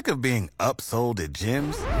of being upsold at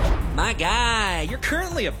gyms? My guy, you're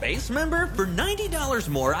currently a base member? For $90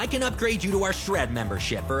 more, I can upgrade you to our Shred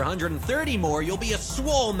membership. For $130 more, you'll be a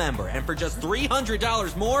Swole member. And for just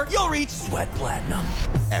 $300 more, you'll reach Sweat Platinum.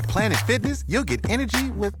 At Planet Fitness, you'll get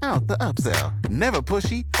energy without the upsell. Never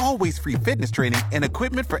pushy, always free fitness training and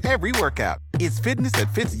equipment for every workout. It's fitness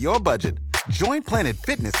that fits your budget. Join Planet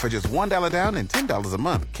Fitness for just $1 down and $10 a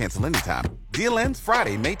month. Cancel anytime. Deal ends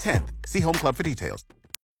Friday, May 10th. See Home Club for details.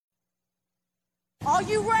 Are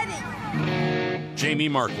you ready? Jamie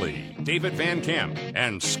Markley, David Van Camp,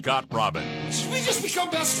 and Scott Robbins. We just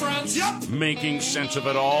become best friends. Yep. Making sense of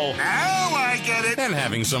it all. Now I get it. And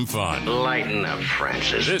having some fun. Lighten up,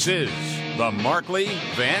 Francis. This is the Markley,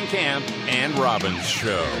 Van Camp, and Robbins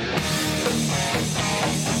Show.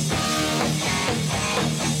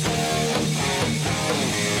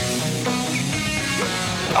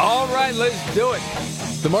 All right, let's do it.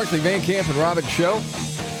 The Markley, Van Camp, and Robbins Show.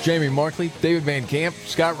 Jamie Markley, David Van Camp,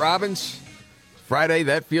 Scott Robbins. Friday,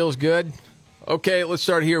 that feels good. Okay, let's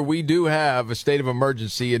start here. We do have a state of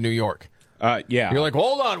emergency in New York. Yeah. You're like,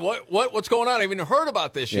 hold on, what's going on? I haven't even heard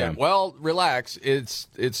about this yet. Yeah. Well, relax.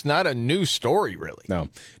 It's not a new story, really.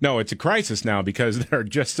 No, it's a crisis now because there are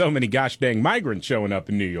just so many gosh dang migrants showing up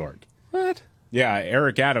in New York. What? Yeah,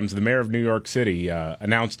 Eric Adams, the mayor of New York City,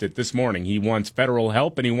 announced it this morning. He wants federal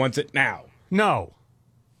help, and he wants it now. No.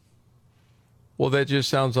 Well, that just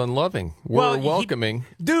sounds unloving. We're welcoming.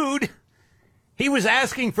 Dude, he was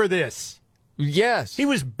asking for this. Yes. He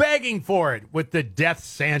was begging for it with the death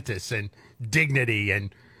Santis and dignity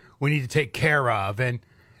and we need to take care of and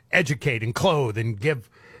educate and clothe and give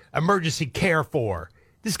emergency care for.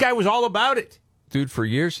 This guy was all about it. Dude, for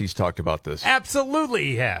years he's talked about this. Absolutely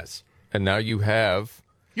he has. And now you have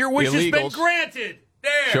your wish has been illegals granted.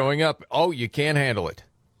 There. showing up. Oh, you can't handle it.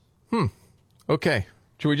 Okay.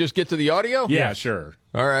 Should we just get to the audio? Yeah, sure.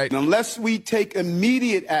 All right. And unless we take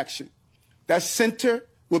immediate action, that center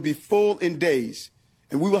will be full in days,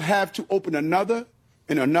 and we will have to open another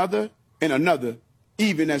and another and another,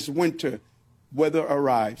 even as winter weather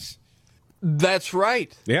arrives. That's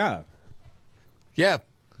right. Yeah. Yeah.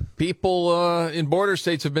 People in border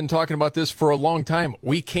states have been talking about this for a long time.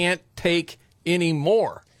 We can't take any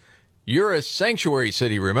more. You're a sanctuary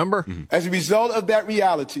city, remember? Mm-hmm. As a result of that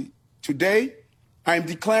reality, today, I am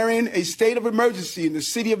declaring a state of emergency in the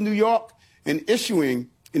city of New York and issuing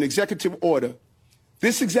an executive order.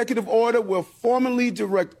 This executive order will formally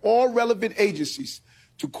direct all relevant agencies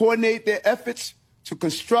to coordinate their efforts to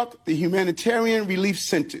construct the humanitarian relief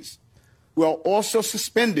centers, while also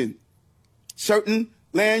suspending certain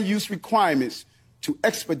land use requirements to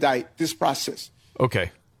expedite this process.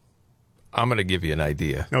 Okay. I'm going to give you an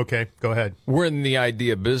idea. Okay, go ahead. We're in the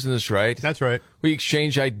idea business, right? That's right. We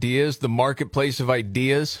exchange ideas, the marketplace of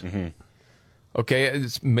ideas. Mm-hmm. Okay,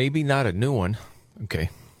 it's maybe not a new one. Okay.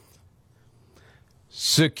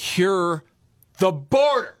 Secure the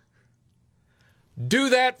border. Do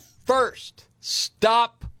that first.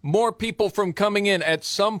 Stop more people from coming in. At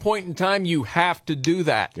some point in time, you have to do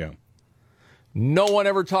that. Yeah. No one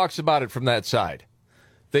ever talks about it from that side.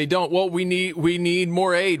 They don't. Well, we need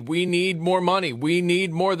more aid. We need more money. We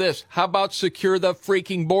need more this. How about secure the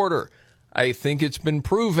freaking border? I think it's been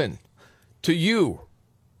proven to you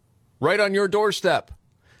right on your doorstep.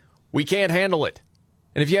 We can't handle it.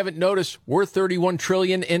 And if you haven't noticed, we're $31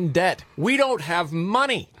 trillion in debt. We don't have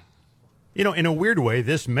money. You know, in a weird way,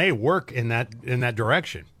 this may work in that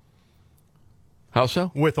direction. How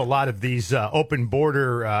so? With a lot of these open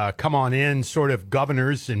border, come on in sort of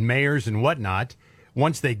governors and mayors and whatnot.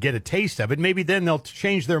 Once they get a taste of it, maybe then they'll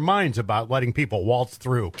change their minds about letting people waltz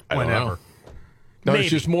through whenever. No, it's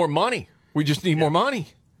just more money. We just need more money.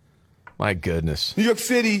 My goodness. New York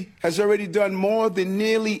City has already done more than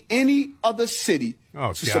nearly any other city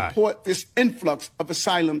to support this influx of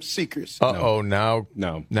asylum seekers. Now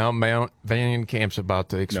No. Van Camp's about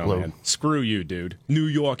to explode. No, man. Screw you, dude. New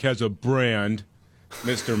York has a brand,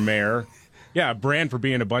 Mr. Mayor. Yeah, a brand for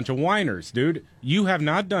being a bunch of whiners, dude. You have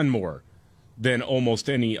not done more than almost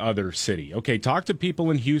any other city. Okay, talk to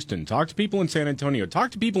people in Houston. Talk to people in San Antonio.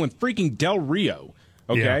 Talk to people in freaking Del Rio.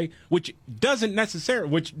 Okay? Yeah. Which doesn't,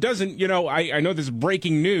 I know this is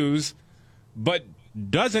breaking news, but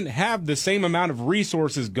doesn't have the same amount of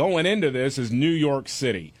resources going into this as New York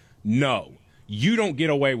City. No. You don't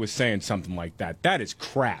get away with saying something like that. That is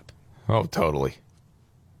crap. Oh, totally.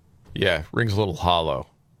 Yeah, rings a little hollow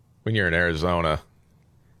when you're in Arizona,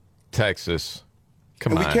 Texas.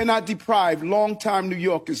 Come on. We cannot deprive longtime New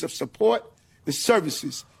Yorkers of support and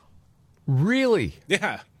services. Really?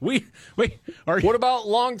 Yeah. What about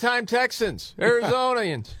longtime Texans,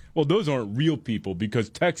 Arizonians? Well, those aren't real people because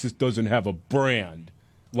Texas doesn't have a brand.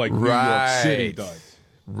 like New York City does.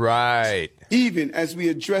 Right. Even as we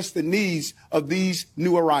address the needs of these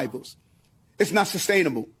new arrivals. It's not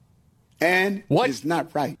sustainable. And it's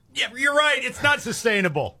not right. Yeah, you're right. It's not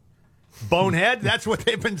sustainable. Bonehead, that's what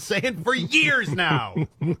they've been saying for years now.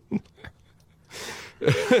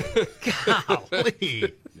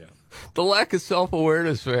 Golly. The lack of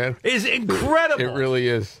self-awareness, man, is incredible. It really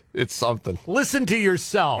is. It's something. Listen to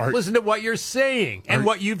yourself. Listen to what you're saying and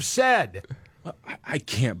what you've said. I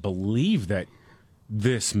can't believe that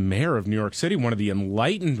this mayor of New York City, one of the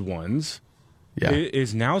enlightened ones,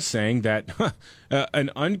 is now saying that an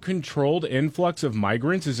uncontrolled influx of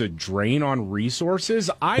migrants is a drain on resources.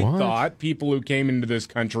 I thought people who came into this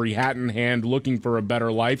country hat in hand looking for a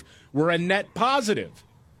better life were a net positive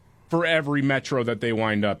for every metro that they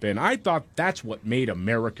wind up in. I thought that's what made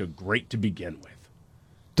America great to begin with.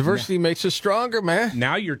 Diversity makes us stronger, man.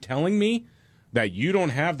 Now you're telling me that you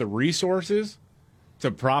don't have the resources to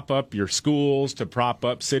prop up your schools, to prop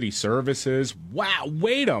up city services. Wow,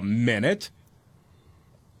 wait a minute.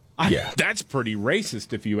 That's pretty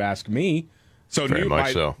racist if you ask me. So,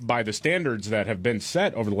 by the standards that have been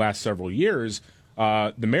set over the last several years,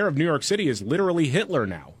 the mayor of New York City is literally Hitler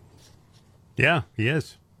now. Yeah, he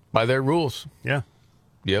is. By their rules. Yeah.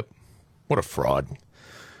 Yep. What a fraud.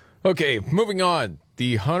 Okay, moving on.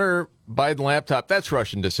 The Hunter Biden laptop, that's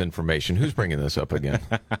Russian disinformation. Who's bringing this up again?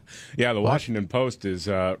 The Washington Post is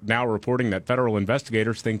now reporting that federal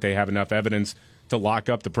investigators think they have enough evidence to lock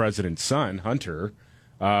up the president's son, Hunter,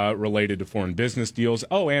 related to foreign business deals.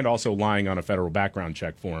 Oh, and also lying on a federal background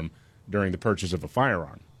check form during the purchase of a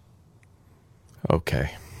firearm.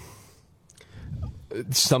 Okay.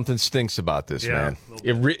 Something stinks about this, man.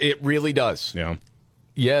 It really does. Yeah.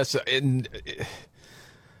 Yes, and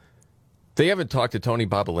they haven't talked to Tony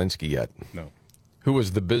Bobulinski yet. No. Who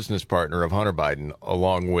was the business partner of Hunter Biden,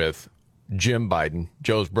 along with Jim Biden,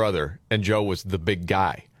 Joe's brother, and Joe was the big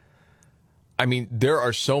guy. I mean, there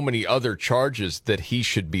are so many other charges that he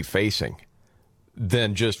should be facing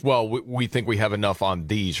than just, well, we think we have enough on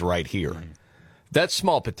these right here. Mm-hmm. That's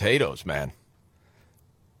small potatoes, man.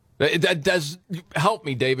 That does help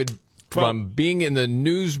me, David, from being in the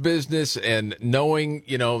news business and knowing,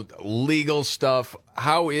 legal stuff.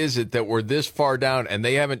 How is it that we're this far down and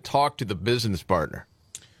they haven't talked to the business partner?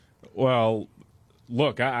 Well,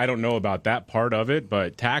 look, I don't know about that part of it,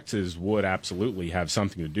 but taxes would absolutely have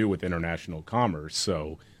something to do with international commerce.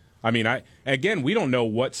 So, I mean, we don't know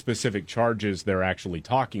what specific charges they're actually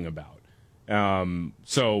talking about.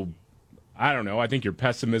 So, I don't know. I think your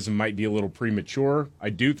pessimism might be a little premature. I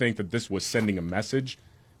do think that this was sending a message,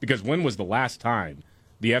 because when was the last time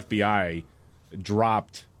the FBI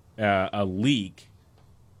dropped a leak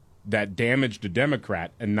that damaged a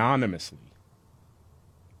Democrat anonymously?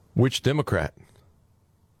 Which Democrat?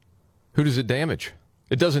 Who does it damage?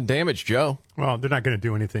 It doesn't damage Joe. Well, they're not going to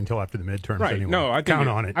do anything until after the midterms anyway. No, I count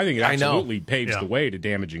on it. I think it absolutely paves the way to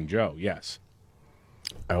damaging Joe, yes.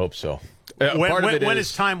 I hope so. When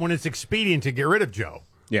it's expedient to get rid of Joe.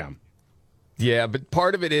 Yeah. Yeah, but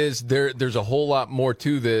part of it is there's a whole lot more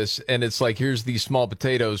to this, and it's like, here's these small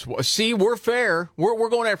potatoes. See, we're fair. We're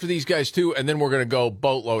going after these guys, too, and then we're going to go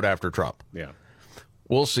boatload after Trump. Yeah.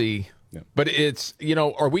 We'll see. Yeah. But it's,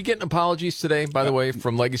 are we getting apologies today, by the way,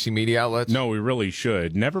 from legacy media outlets? No, we really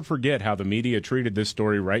should. Never forget how the media treated this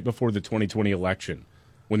story right before the 2020 election,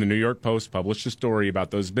 when the New York Post published a story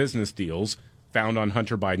about those business deals found on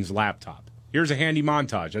Hunter Biden's laptop. Here's a handy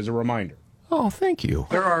montage as a reminder. Oh, thank you.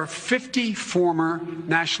 There are 50 former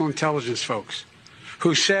national intelligence folks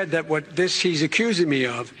who said that what he's accusing me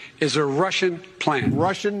of is a Russian plan.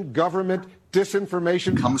 Russian government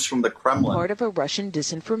disinformation comes from the Kremlin. Part of a Russian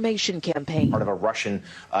disinformation campaign. Part of a Russian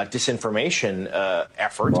disinformation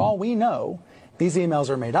effort. For all we know, these emails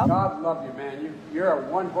are made up. God love you, man. You're a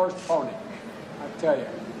one-horse pony. I tell you.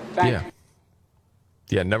 Thank you.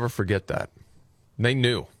 Yeah, never forget that. They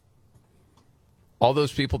knew. All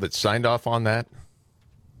those people that signed off on that,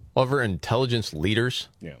 all of our intelligence leaders,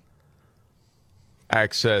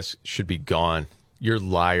 access should be gone. You're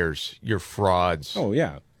liars. You're frauds. Oh,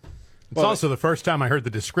 yeah. It's also the first time I heard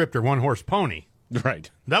the descriptor one-horse pony.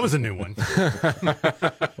 Right. That was a new one.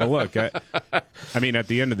 Well, look, I mean, at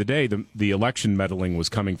the end of the day, the election meddling was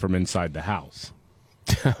coming from inside the House.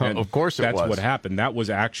 Of course it was. That's what happened. That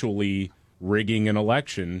was actually rigging an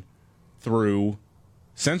election through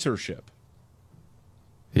censorship.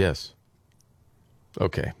 Yes.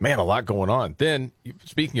 Okay. Man, a lot going on. Then,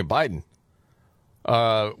 speaking of Biden,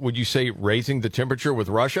 would you say raising the temperature with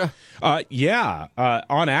Russia? Yeah.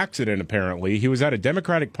 On accident, apparently. He was at a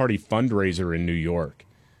Democratic Party fundraiser in New York.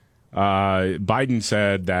 Biden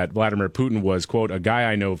said that Vladimir Putin was, quote, a guy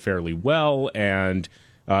I know fairly well, and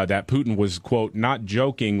that Putin was, quote, not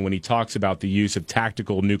joking when he talks about the use of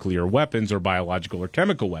tactical nuclear weapons or biological or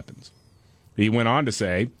chemical weapons. He went on to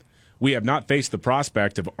say, we have not faced the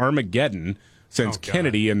prospect of Armageddon since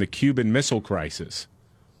Kennedy and the Cuban Missile Crisis.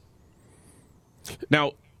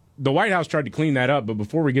 Now, the White House tried to clean that up, but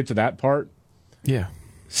before we get to that part,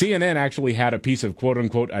 CNN actually had a piece of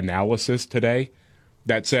quote-unquote analysis today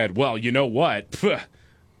that said, well, you know what?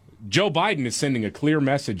 Joe Biden is sending a clear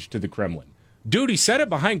message to the Kremlin. Dude, he said it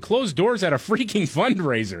behind closed doors at a freaking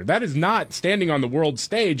fundraiser. That is not standing on the world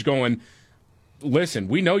stage going, listen,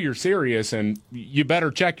 we know you're serious and you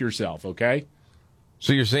better check yourself, okay?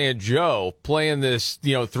 So you're saying Joe playing this,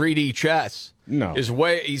 3D chess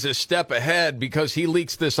he's a step ahead because he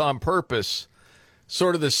leaks this on purpose.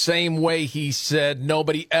 Sort of the same way he said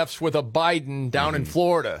nobody F's with a Biden down in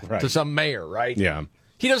Florida to some mayor, right? Yeah.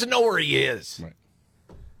 He doesn't know where he is. Right.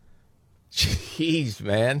 Jeez,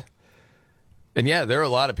 man. And there are a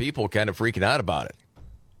lot of people kind of freaking out about it.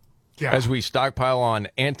 Yeah. As we stockpile on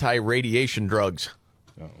anti-radiation drugs.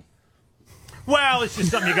 Well, it's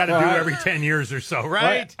just something you got to do every 10 years or so,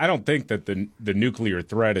 right? Well, I don't think that the nuclear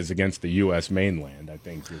threat is against the U.S. mainland. I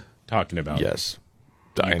think you're talking about Yes,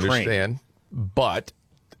 Ukraine. I understand. But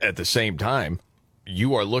at the same time,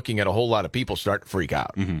 you are looking at a whole lot of people start to freak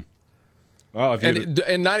out. Mm-hmm. Well,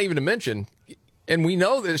 and not even to mention, and we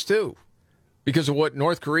know this too, because of what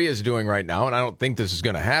North Korea is doing right now, and I don't think this is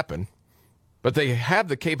going to happen, but they have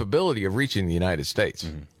the capability of reaching the United States.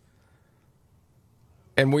 Mm-hmm.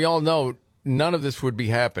 And we all know none of this would be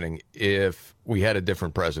happening if we had a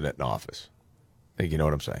different president in office. I think you know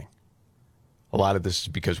what I'm saying. A lot of this is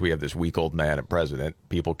because we have this weak old man at president.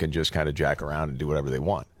 People can just kind of jack around and do whatever they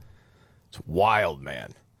want. It's wild,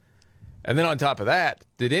 man. And then on top of that,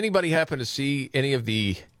 did anybody happen to see any of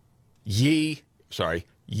the Ye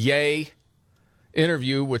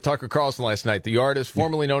interview with Tucker Carlson last night, the artist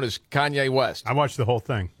formerly known as Kanye West? I watched the whole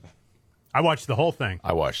thing. I watched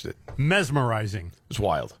it. Mesmerizing. It's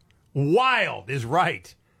wild. Wild is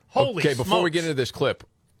right. Holy Okay, before we smokes. get into this clip,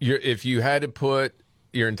 if you had to put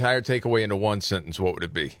your entire takeaway into one sentence, what would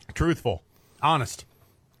it be? Truthful. Honest.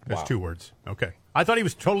 That's 2 words. Okay. I thought he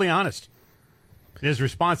was totally honest in his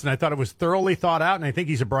response, and I thought it was thoroughly thought out, and I think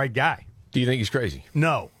he's a bright guy. Do you think he's crazy?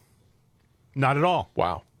 No. Not at all.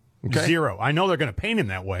 Wow. Okay. 0. I know they're going to paint him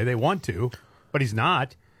that way. They want to, but he's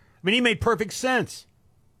not. I mean, he made perfect sense.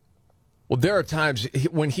 Well, there are times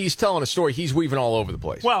when he's telling a story, he's weaving all over the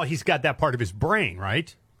place. Well, he's got that part of his brain,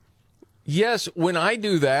 right? Yes, when I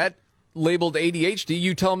do that, labeled ADHD,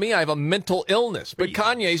 you tell me I have a mental illness, but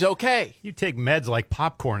Kanye's okay. You take meds like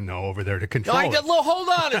popcorn, though, over there to control it. Hold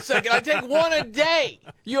on a second. I take one a day.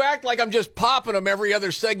 You act like I'm just popping them every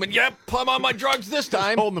other segment. Yep, I'm on my drugs this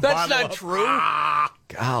time. That's not true.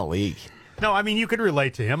 Golly. No, I mean, you could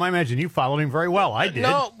relate to him. I imagine you followed him very well. I did.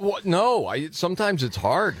 No. Sometimes it's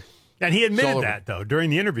hard. And he admitted that, though, during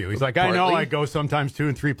the interview. He's like, I know I go sometimes 2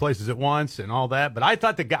 and 3 places at once and all that. But I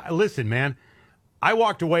thought the guy, listen, man, I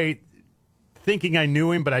walked away thinking I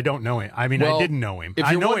knew him, but I don't know him. I mean, I didn't know him.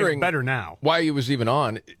 I know him better now. Why he was even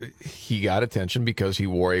on, he got attention because he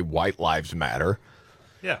wore a White Lives Matter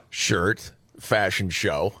shirt, fashion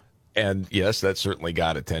show. And yes, that certainly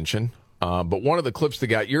got attention. But one of the clips that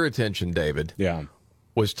got your attention, David,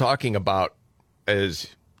 was talking about,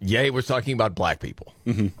 Ye was talking about black people.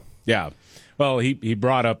 Mm-hmm. Yeah. Well, he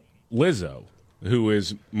brought up Lizzo, who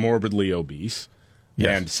is morbidly obese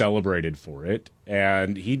and celebrated for it.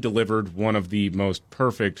 And he delivered one of the most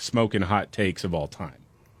perfect smoking hot takes of all time.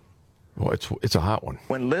 Well, it's a hot one.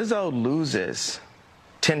 When Lizzo loses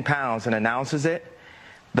 10 pounds and announces it,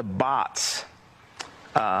 the bots,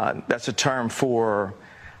 that's a term for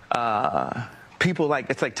people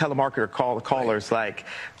it's like telemarketer callers, like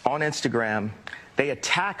on Instagram, they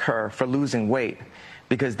attack her for losing weight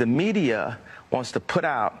because the media wants to put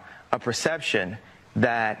out a perception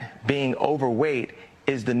that being overweight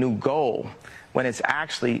is the new goal when it's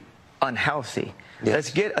actually unhealthy. Yes. Let's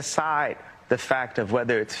get aside the fact of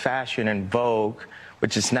whether it's fashion and Vogue,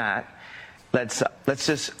 which is not. Let's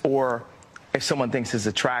just, or if someone thinks it's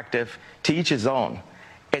attractive, to each his own.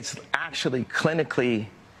 It's actually clinically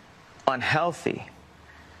unhealthy,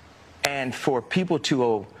 and for people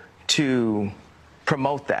to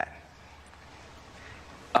promote that.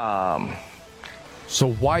 So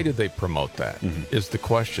why do they promote that? Is the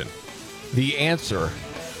question. The answer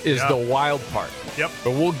is the wild part. Yep.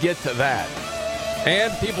 But we'll get to that.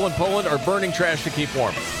 And people in Poland are burning trash to keep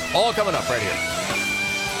warm. All coming up right here.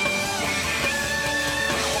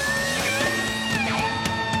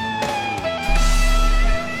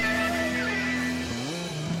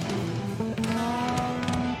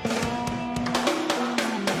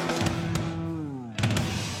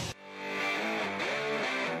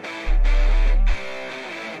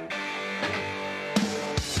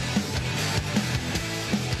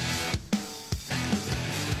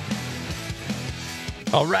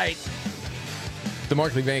 All right. The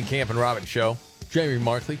Markley, Van Camp, and Robbins Show. Jamie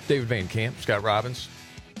Markley, David Van Camp, Scott Robbins.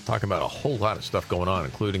 Talking about a whole lot of stuff going on,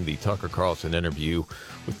 including the Tucker Carlson interview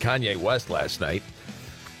with Kanye West last night.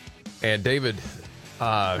 And David,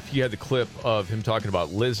 you had the clip of him talking about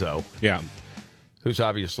Lizzo. Yeah. Who's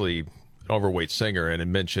obviously an overweight singer, and it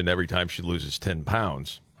mentioned every time she loses 10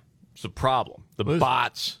 pounds. It's a problem. The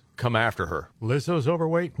bots come after her. Lizzo's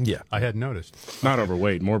overweight? Yeah. I hadn't noticed. Not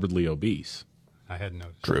overweight, morbidly obese. I hadn't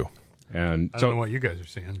noticed. True. And I don't know what you guys are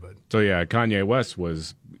seeing, but so yeah, Kanye West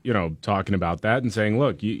was, talking about that and saying,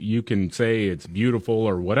 look, you can say it's beautiful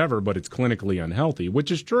or whatever, but it's clinically unhealthy,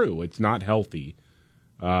 which is true. It's not healthy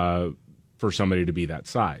for somebody to be that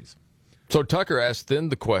size. So Tucker asked then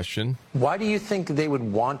the question, why do you think they would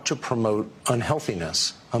want to promote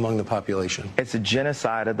unhealthiness among the population? It's a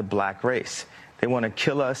genocide of the black race. They want to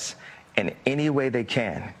kill us in any way they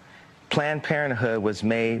can. Planned Parenthood was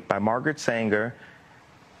made by Margaret Sanger,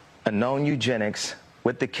 a known eugenics,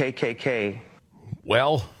 with the KKK.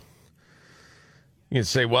 Well, you can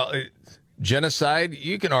say, genocide,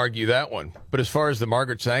 you can argue that one. But as far as the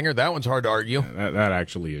Margaret Sanger, that one's hard to argue. That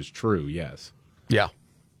actually is true, yes. Yeah.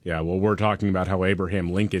 Yeah, well, we're talking about how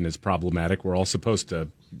Abraham Lincoln is problematic. We're all supposed to,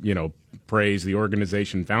 praise the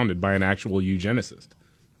organization founded by an actual eugenicist.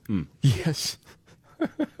 Yes.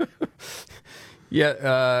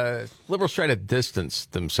 Yeah, liberals try to distance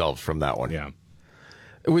themselves from that one. Yeah.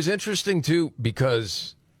 It was interesting, too,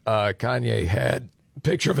 because Kanye had a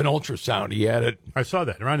picture of an ultrasound. He had it. I saw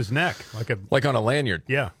that around his neck. Like on a lanyard.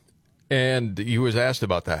 Yeah. And he was asked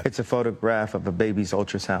about that. It's a photograph of a baby's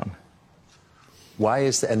ultrasound. Why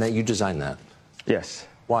is that? And that you designed that? Yes.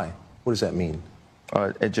 Why? What does that mean?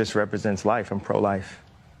 It just represents life and pro-life.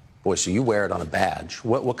 Boy, so you wear it on a badge.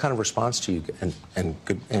 What kind of response do you get? And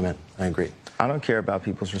good, amen, I agree. I don't care about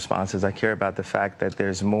people's responses. I care about the fact that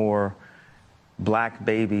there's more black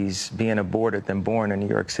babies being aborted than born in New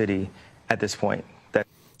York City at this point.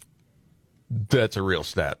 That's a real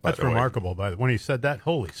stat, by That's the way. remarkable. When he said that,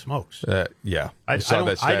 holy smokes. Yeah. I saw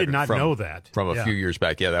that stat did not know that. From a few years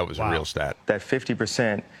back. Yeah, that was a real stat. That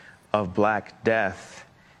 50% of black death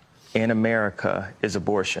in America is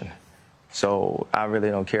abortion. So I really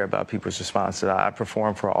don't care about people's responses. I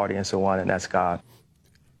perform for an audience of one, and that's God.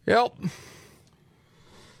 Yep.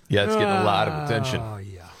 Yeah, it's getting a lot of attention. Oh,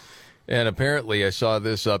 yeah. And apparently I saw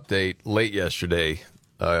this update late yesterday.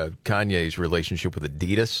 Kanye's relationship with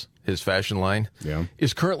Adidas, his fashion line,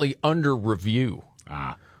 is currently under review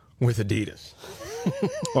with Adidas.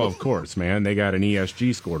 Well, of course, man. They got an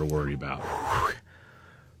ESG score to worry about.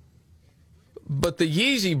 But the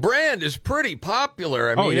Yeezy brand is pretty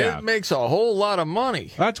popular. I mean, it makes a whole lot of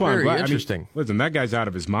money. That's why I'm glad. Interesting. Listen, that guy's out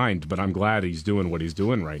of his mind, but I'm glad he's doing what he's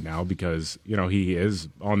doing right now because, he is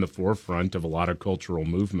on the forefront of a lot of cultural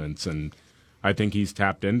movements, and I think he's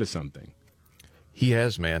tapped into something. He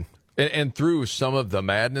has, man. And through some of the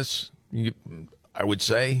madness, I would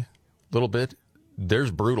say, a little bit,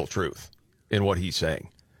 there's brutal truth in what he's saying.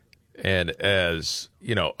 And as,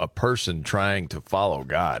 a person trying to follow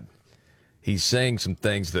God, he's saying some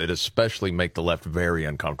things that especially make the left very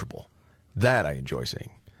uncomfortable. That I enjoy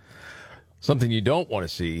seeing. Something you don't want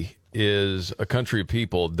to see is a country of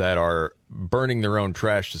people that are burning their own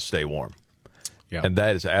trash to stay warm. Yeah. And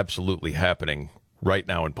that is absolutely happening right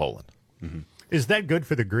now in Poland. Mm-hmm. Is that good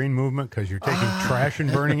for the green movement because you're taking trash and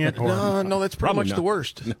burning it? Or? No, that's pretty much the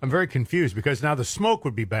worst. I'm very confused because now the smoke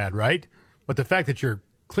would be bad, right? But the fact that you're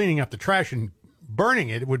cleaning up the trash and burning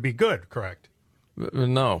it would be good, correct?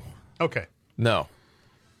 No. Okay. No.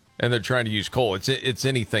 And they're trying to use coal. It's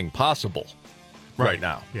anything possible right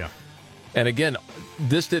now. Yeah. And again,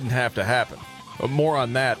 this didn't have to happen. More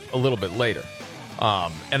on that a little bit later.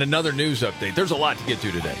 And another news update. There's a lot to get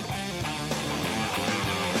to today.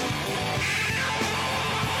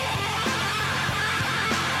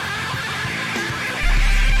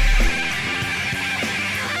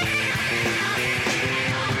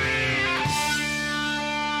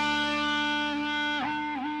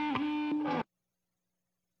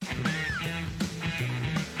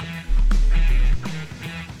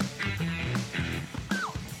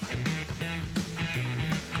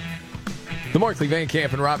 The Markley, Van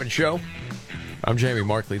Camp, and Robbins Show. I'm Jamie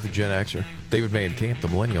Markley, the Gen Xer. David Van Camp, the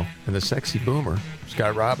Millennial. And the sexy boomer,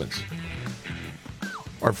 Scott Robbins.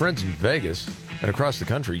 Our friends in Vegas and across the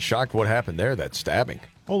country shocked what happened there, that stabbing.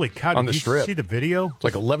 Holy cow, on the strip. Did you see the video? It's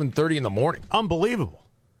like 11:30 in the morning. Unbelievable.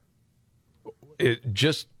 It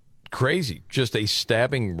just crazy. Just a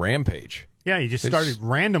stabbing rampage. Yeah, he just started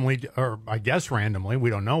randomly, or I guess randomly. We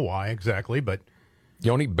don't know why exactly, but...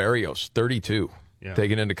 Yoni Barrios, 32,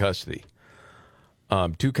 taken into custody.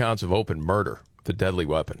 2 counts of open murder, the deadly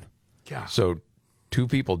weapon. Yeah. So 2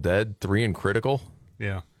 people dead, 3 in critical.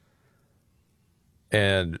 Yeah.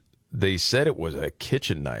 And they said it was a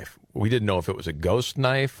kitchen knife. We didn't know if it was a ghost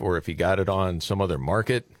knife or if he got it on some other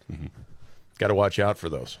market. Mm-hmm. Got to watch out for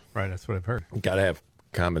those. Right, that's what I've heard. Got to have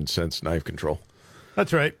common sense knife control.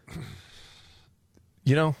 That's right.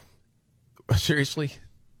 You know, seriously,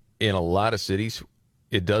 in a lot of cities,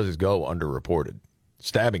 it does go underreported.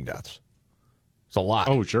 Stabbing deaths. It's a lot.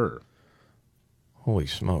 Oh, sure. Holy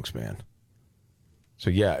smokes, man. So,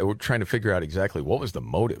 yeah, we're trying to figure out exactly what was the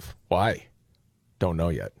motive. Why? Don't know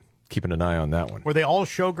yet. Keeping an eye on that one. Were they all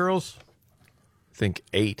showgirls? I think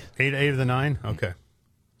 8. 8 of the 9? Okay.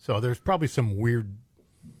 So there's probably some weird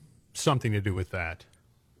something to do with that.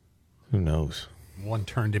 Who knows? One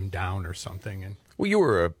turned him down or something. And well, you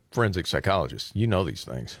were a forensic psychologist. You know these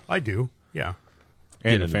things. I do, yeah.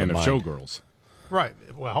 And a fan of showgirls. Right.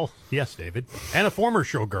 Well, yes, David. And a former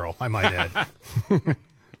showgirl, I might add.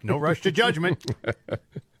 No rush to judgment.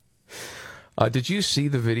 Did you see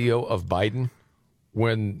the video of Biden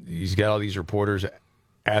when he's got all these reporters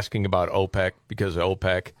asking about OPEC because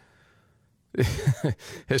OPEC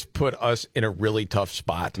has put us in a really tough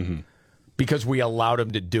spot because we allowed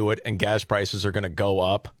him to do it and gas prices are going to go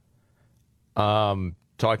up?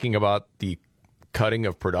 Talking about the cutting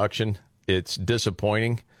of production, it's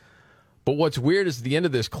disappointing. But what's weird is at the end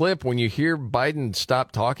of this clip, when you hear Biden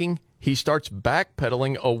stop talking, he starts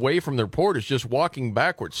backpedaling away from the reporters, just walking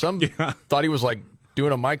backwards. Some thought he was like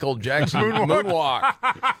doing a Michael Jackson moonwalk.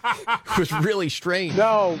 It was really strange.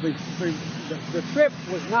 No, the trip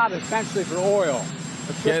was not essentially for oil.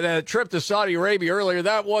 The trip to Saudi Arabia earlier,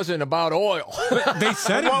 that wasn't about oil. They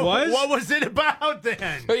said it was? What was it about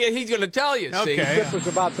then? Oh, yeah, he's going to tell you. Okay. The trip was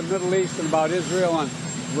about the Middle East and about Israel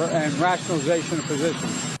and rationalization of position.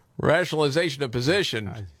 Rationalization of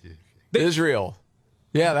position. Israel.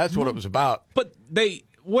 Yeah, that's what it was about. But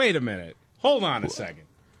wait a minute. Hold on a second.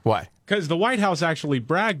 Why? Because the White House actually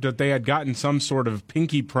bragged that they had gotten some sort of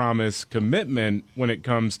pinky promise commitment when it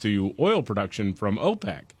comes to oil production from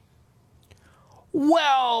OPEC.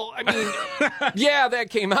 Well, I mean, yeah, that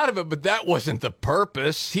came out of it, but that wasn't the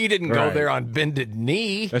purpose. He didn't go there on bended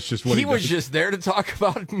knee. That's just what he was just there to talk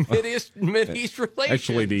about Mideast relations.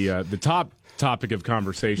 Actually, the top topic of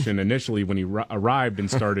conversation initially when he arrived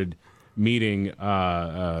and started meeting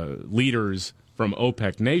leaders from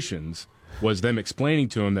OPEC nations was them explaining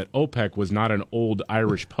to him that OPEC was not an old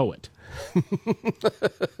Irish poet.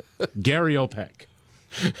 Gary OPEC.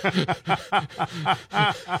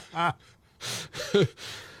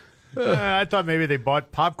 I thought maybe they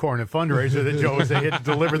bought popcorn at fundraiser that Joe was they had to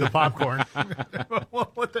deliver the popcorn.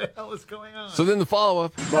 What the hell is going on? So then the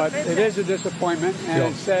follow-up. But it is a disappointment,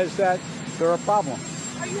 and it says that there are problems.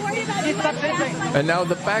 And now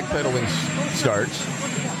the backpedaling starts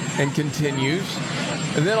and continues,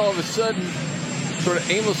 and then all of a sudden, sort of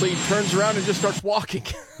aimlessly, he turns around and just starts walking.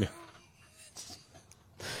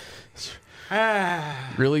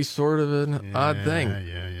 Really sort of an odd thing.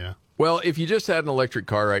 Yeah. Well, if you just had an electric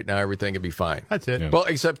car right now, everything would be fine. That's it. Yeah. Well,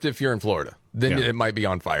 except if you're in Florida. Then it might be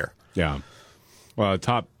on fire. Yeah. Well, a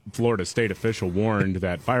top Florida state official warned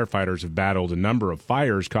that firefighters have battled a number of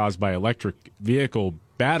fires caused by electric vehicle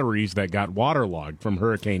batteries that got waterlogged from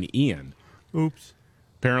Hurricane Ian. Oops.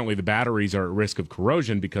 Apparently, the batteries are at risk of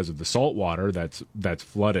corrosion because of the salt water that's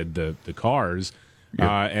flooded the cars,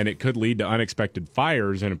 and it could lead to unexpected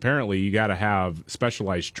fires. And apparently, you got to have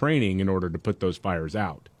specialized training in order to put those fires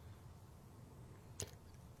out.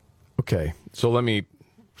 Okay, so let me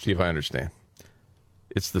see if I understand.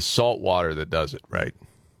 It's the salt water that does it, right?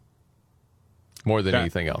 More than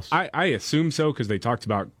anything else. I assume so because they talked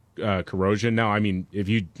about corrosion. Now, I mean, if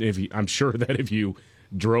you, I'm sure that if you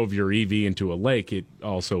drove your EV into a lake, it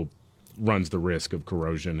also runs the risk of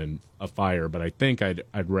corrosion and a fire. But I think I'd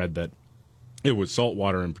read that it was salt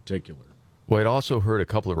water in particular. Well, I'd also heard a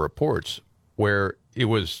couple of reports where it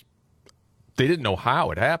was. They didn't know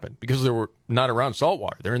how it happened because they were not around salt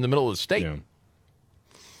water. They're in the middle of the state. Yeah. And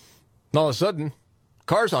all of a sudden,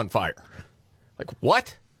 car's on fire. Like,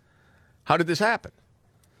 what? How did this happen?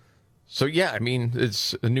 So, yeah, I mean,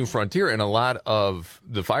 it's a new frontier, and a lot of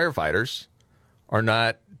the firefighters are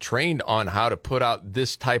not trained on how to put out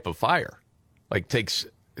this type of fire. Like, takes,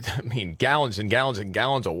 gallons and gallons and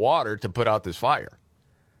gallons of water to put out this fire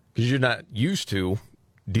because you're not used to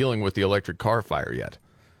dealing with the electric car fire yet.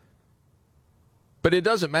 But it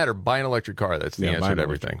doesn't matter. Buy an electric car. That's the answer to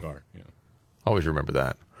everything. Car, yeah. Always remember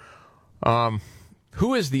that.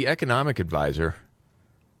 Who is the economic advisor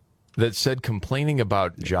that said complaining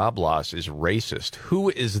about job loss is racist?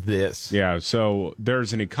 Who is this? Yeah, so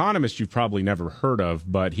there's an economist you've probably never heard of,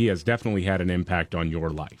 but he has definitely had an impact on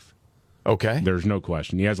your life. Okay. There's no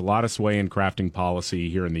question. He has a lot of sway in crafting policy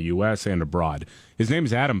here in the U.S. and abroad. His name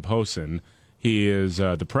is Adam Posen. He is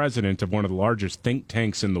the president of one of the largest think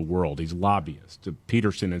tanks in the world. He's a lobbyist. The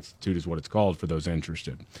Peterson Institute is what it's called for those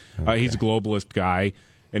interested. He's a globalist guy,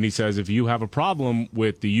 and he says if you have a problem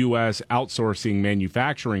with the U.S. outsourcing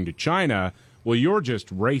manufacturing to China, well, you're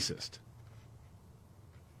just racist.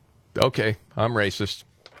 Okay, I'm racist.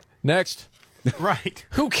 Next. Right.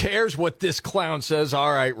 Who cares what this clown says?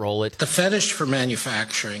 All right, roll it. The fetish for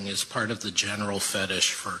manufacturing is part of the general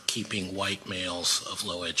fetish for keeping white males of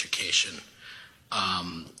low education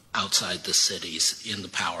outside the cities in the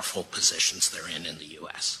powerful positions they're in the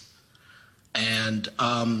U.S. And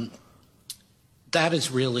that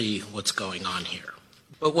is really what's going on here.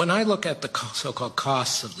 But when I look at the so-called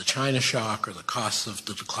costs of the China shock or the costs of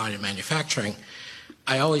the decline in manufacturing,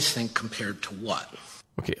 I always think compared to what?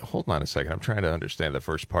 Okay, hold on a second. I'm trying to understand the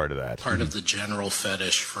first part of that. Part of the general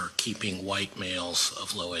fetish for keeping white males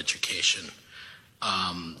of low education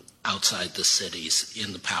outside the cities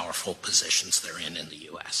in the powerful positions they're in the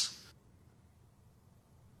U.S.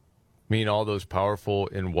 Mean all those powerful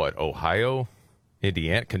in what? Ohio?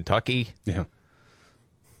 Indiana? Kentucky? Yeah.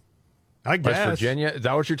 I guess. West Virginia? Is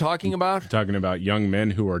that what you're talking about? Talking about young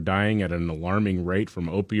men who are dying at an alarming rate from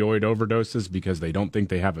opioid overdoses because they don't think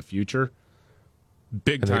they have a future.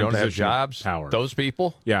 Big time. They don't have position of jobs? Power. Those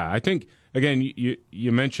people? Yeah, I think, again,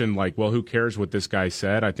 you mentioned, like, well, who cares what this guy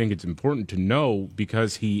said? I think it's important to know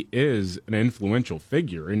because he is an influential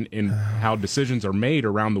figure in how decisions are made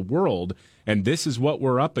around the world, and this is what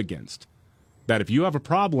we're up against. That if you have a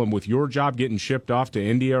problem with your job getting shipped off to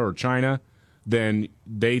India or China, then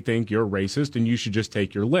they think you're racist and you should just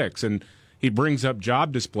take your licks. And he brings up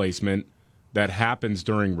job displacement that happens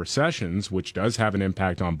during recessions, which does have an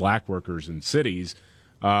impact on black workers in cities,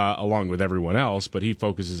 along with everyone else. But he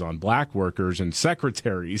focuses on black workers and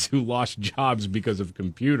secretaries who lost jobs because of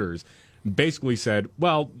computers. Basically said,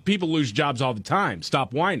 well, people lose jobs all the time.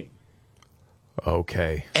 Stop whining.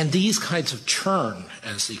 Okay. And these kinds of churn,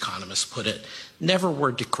 as the economists put it, never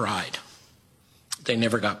were decried. They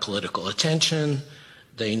never got political attention.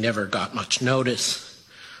 They never got much notice.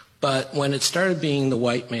 But when it started being the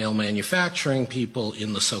white male manufacturing people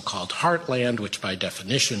in the so-called heartland, which by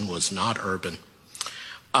definition was not urban,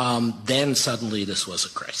 then suddenly this was a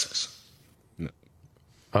crisis.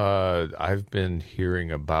 I've been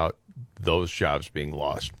hearing about those jobs being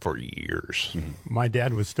lost for years. My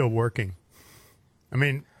dad was still working. I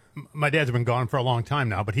mean, my dad's been gone for a long time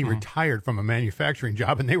now, but he retired from a manufacturing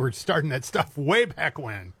job, and they were starting that stuff way back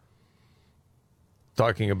when.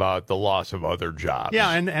 Talking about the loss of other jobs. Yeah,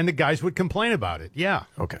 and the guys would complain about it. Yeah.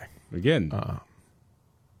 Okay. Again.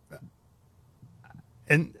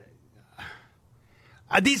 And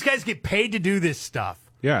these guys get paid to do this stuff.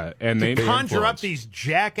 Yeah, and to they conjure up these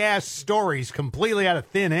jackass stories completely out of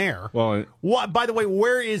thin air. Well, what? By the way,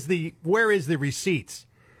 where is the receipts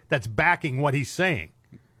that's backing what he's saying?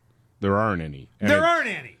 There aren't any. There aren't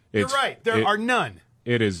any. You're right. There are none.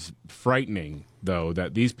 It is frightening, though,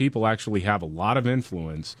 that these people actually have a lot of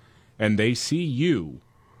influence, and they see you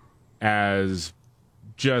as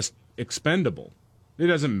just expendable. It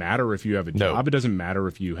doesn't matter if you have a job. It doesn't matter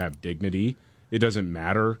if you have dignity. It doesn't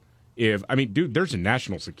matter if, I mean, dude, there's a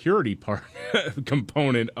national security part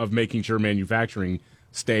component of making sure manufacturing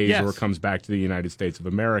stays or comes back to the United States of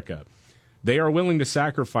America. They are willing to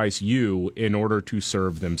sacrifice you in order to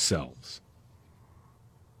serve themselves.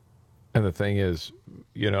 And the thing is,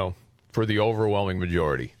 for the overwhelming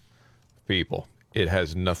majority of people, it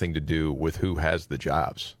has nothing to do with who has the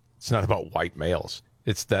jobs. It's not about white males.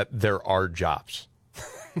 It's that there are jobs.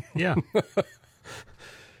 Yeah.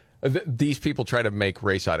 These people try to make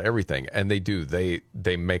race out of everything, and they do.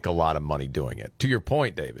 They make a lot of money doing it. To your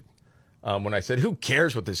point, David, when I said, who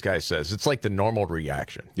cares what this guy says? It's like the normal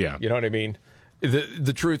reaction. Yeah. You know what I mean?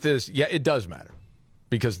 The truth is, yeah, it does matter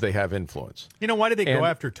because they have influence. Why do they go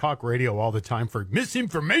after talk radio all the time for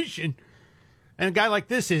misinformation? And a guy like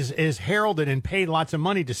this is heralded and paid lots of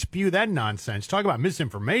money to spew that nonsense. Talk about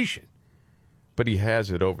misinformation. But he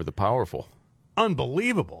has it over the powerful.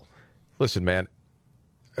 Unbelievable. Listen, man,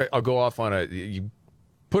 I'll go off on you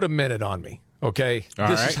put a minute on me, okay?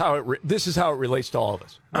 This is how it relates to all of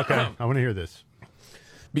us. Okay, I want to hear this.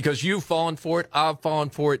 Because you've fallen for it, I've fallen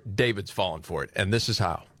for it, David's fallen for it, and this is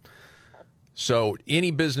how. So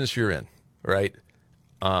any business you're in, right,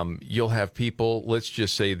 you'll have people, let's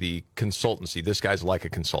just say the consultancy. This guy's like a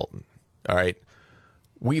consultant, all right?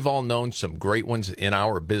 We've all known some great ones in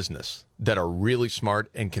our business that are really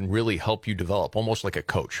smart and can really help you develop, almost like a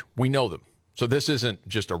coach. We know them. So this isn't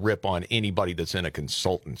just a rip on anybody that's in a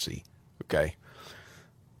consultancy, okay?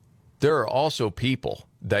 There are also people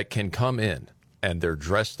that can come in and they're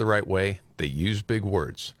dressed the right way, they use big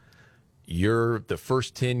words. You're the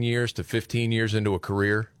first 10 years to 15 years into a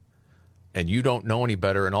career, and you don't know any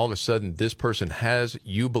better, and all of a sudden this person has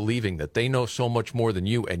you believing that they know so much more than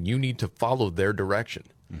you, and you need to follow their direction.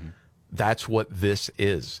 Mm-hmm. That's what this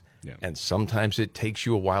is. Yeah. And sometimes it takes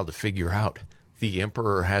you a while to figure out the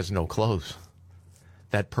emperor has no clothes.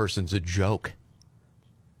 That person's a joke.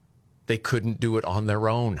 They couldn't do it on their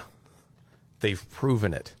own. They've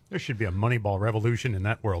proven it. There should be a Moneyball revolution in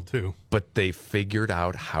that world, too. But they figured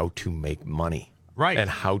out how to make money. Right. And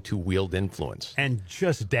how to wield influence. And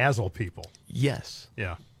just dazzle people. Yes.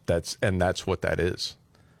 Yeah. That's what that is.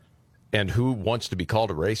 And who wants to be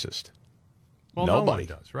called a racist? Well, nobody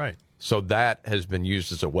no one does, right. So that has been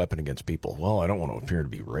used as a weapon against people. Well, I don't want to appear to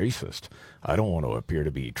be racist. I don't want to appear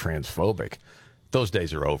to be transphobic. Those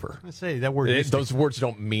days are over. I say that word. Those words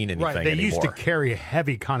don't mean anything right, they anymore. used to carry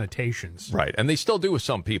heavy connotations. Right, and they still do with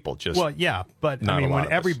some people. Just well, yeah, but I mean,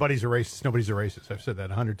 when everybody's a racist, nobody's a racist. I've said that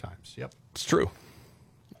 100 times. Yep, it's true.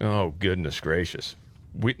 Oh goodness gracious!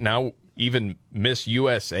 Now even Miss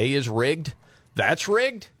USA is rigged. That's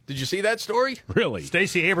rigged. Did you see that story? Really?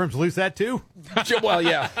 Stacey Abrams lose that too? Well,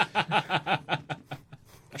 yeah.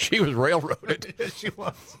 She was railroaded. She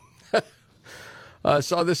was.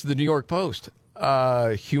 Saw this in the New York Post.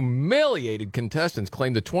 Humiliated contestants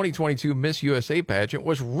claim the 2022 Miss USA pageant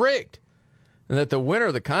was rigged, and that the winner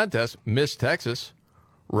of the contest, Miss Texas,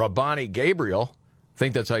 Rabani Gabriel, I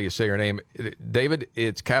think that's how you say her name, David.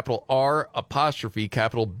 It's capital R apostrophe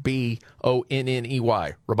capital B O N N E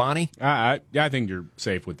Y. Rabani. I think you're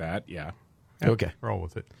safe with that. Yeah. Okay. Roll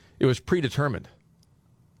with it. It was predetermined,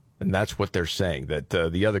 and that's what they're saying. That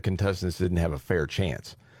the other contestants didn't have a fair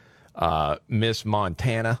chance. Miss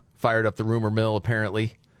Montana fired up the rumor mill,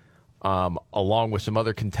 apparently, along with some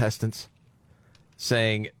other contestants,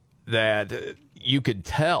 saying that you could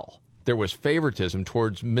tell there was favoritism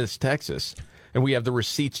towards Miss Texas, and we have the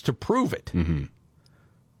receipts to prove it.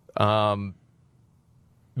 Mm-hmm.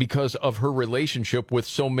 Because of her relationship with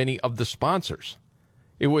so many of the sponsors.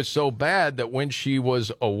 It was so bad that when she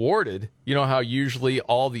was awarded, you know how usually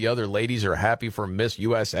all the other ladies are happy for Miss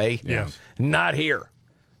USA? Yes. Not here.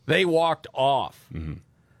 They walked off. Mm-hmm.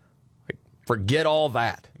 Forget all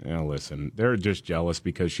that. Yeah, listen, they're just jealous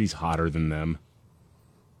because she's hotter than them.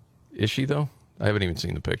 Is she, though? I haven't even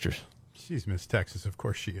seen the pictures. She's Miss Texas. Of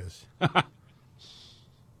course she is. I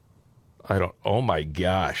don't... Oh, my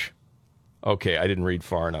gosh. Okay, I didn't read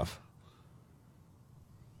far enough.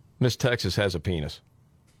 Miss Texas has a penis.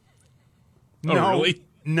 Oh, No, really?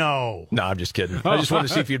 No. No, I'm just kidding. I just wanted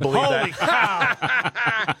to see if you'd believe Holy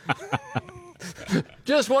that. cow.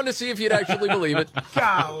 Just wanted to see if you'd actually believe it.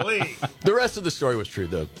 Golly. The rest of the story was true.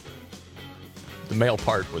 The male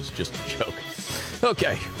part was just a joke.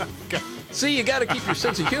 Okay. See, you got to keep your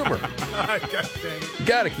sense of humor. You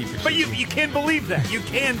got to keep your But you can't believe that. You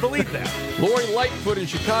can believe that. Lori Lightfoot in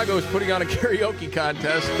Chicago is putting on a karaoke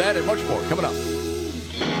contest. That and much more coming up.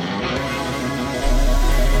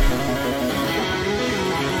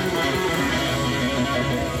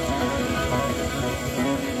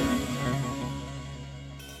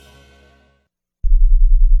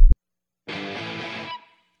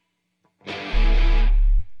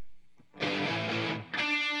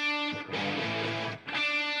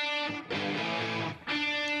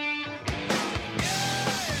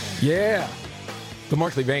 Yeah. The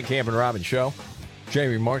Markley, Van Camp, and Robbins Show.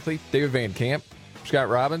 Jamie Markley, David Van Camp, Scott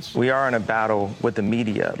Robbins. We are in a battle with the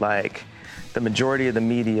media. Like, the majority of the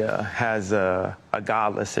media has a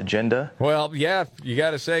godless agenda. Well, yeah, you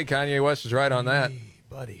got to say Kanye West is right on that. Hey,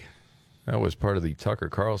 buddy. That was part of the Tucker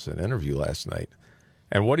Carlson interview last night.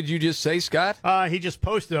 And what did you just say, Scott? He just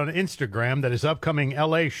posted on Instagram that his upcoming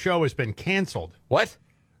L.A. show has been canceled. What?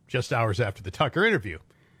 Just hours after the Tucker interview.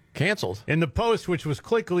 Canceled? In the post, which was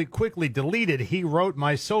quickly deleted, he wrote,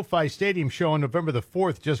 "My SoFi Stadium show on November the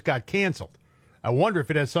 4th just got canceled. I wonder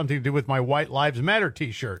if it has something to do with my White Lives Matter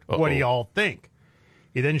t-shirt. What do y'all think?"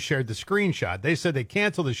 He then shared the screenshot. They said they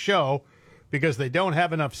canceled the show because they don't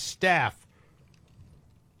have enough staff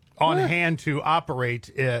on hand to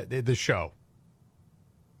operate the show.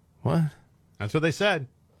 What? That's what they said.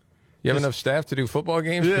 You have enough staff to do football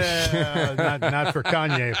games? Yeah, not for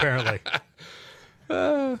Kanye, apparently.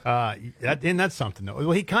 And that's something, though.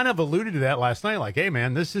 Well, he kind of alluded to that last night, like, hey,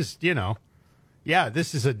 man, this is,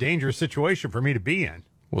 this is a dangerous situation for me to be in.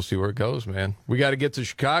 We'll see where it goes, man. We got to get to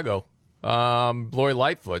Chicago. Lori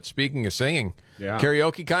Lightfoot, speaking of singing,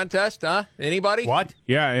 karaoke contest, huh? Anybody? What?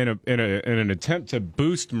 Yeah, in an attempt to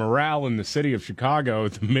boost morale in the city of Chicago,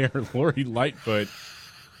 the mayor, Lori Lightfoot,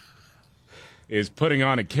 is putting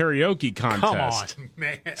on a karaoke contest. Come on,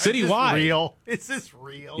 man. Citywide. Is this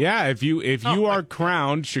real? Yeah, if you are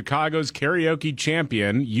crowned Chicago's karaoke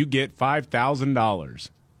champion, you get $5,000.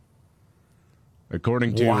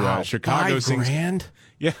 According to Chicago Sings. $5,000?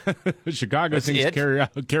 Yeah, Chicago Sings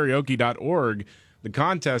Karaoke.org. The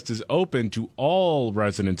contest is open to all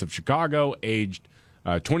residents of Chicago aged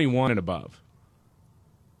 21 and above.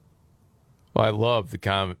 Well, I love the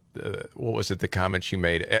comment. What was it? The comment she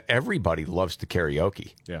made. Everybody loves to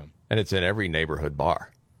karaoke. Yeah, and it's in every neighborhood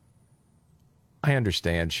bar. I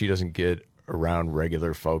understand she doesn't get around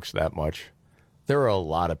regular folks that much. There are a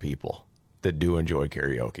lot of people that do enjoy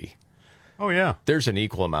karaoke. Oh yeah, there's an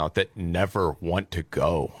equal amount that never want to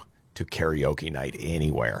go to karaoke night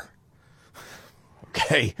anywhere.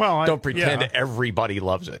 Okay, well, don't pretend everybody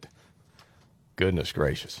loves it. Goodness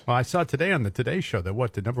gracious. Well, I saw today on the Today Show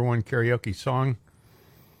that the number one karaoke song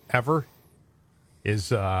ever is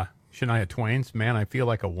Shania Twain's Man, I Feel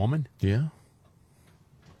Like a Woman. Yeah.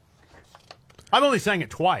 I've only sang it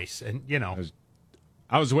twice, and,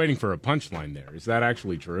 I was waiting for a punchline there. Is that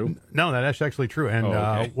actually true? No, that's actually true. And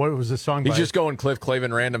okay. What was the song He's by? just going Cliff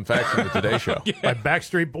Clavin random facts from the Today Show. Yeah. By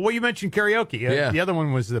Backstreet Boys. Well, you mentioned karaoke. Yeah. The other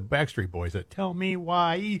one was the Backstreet Boys. Tell Me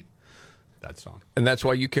Why. That song. And that's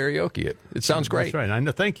why you karaoke it. It sounds great. That's right. I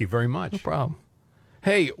know. Thank you very much. No problem.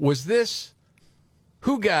 Hey, was this...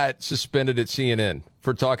 Who got suspended at CNN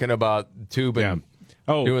for talking about tubing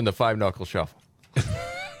doing the five-knuckle shuffle?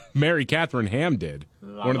 Mary Catherine Ham did.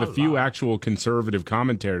 One of the few actual conservative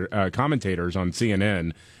commentators on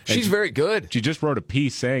CNN. She's very good. She just wrote a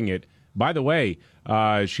piece saying it. By the way,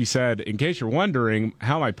 she said, in case you're wondering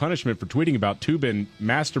how my punishment for tweeting about Tubin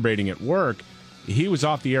masturbating at work, he was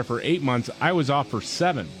off the air for 8 months. I was off for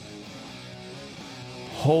 7.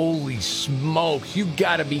 Holy smokes. You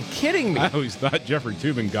got to be kidding me. I always thought Jeffrey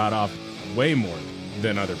Tubin got off way more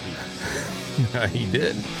than other people. He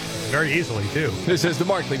did. Very easily, too. This is the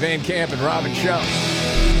Markley, Van Camp, and Robin Show.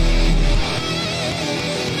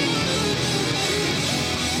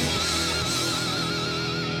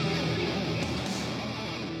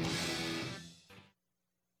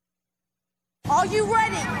 Are you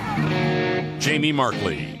ready? Jamie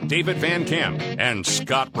Markley, David Van Camp, and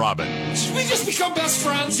Scott Robbins. We just become best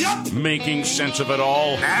friends. Yep. Making sense of it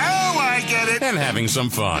all. Now I get it. And having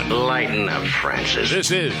some fun. Lighten up, Francis.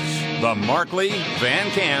 This is the Markley,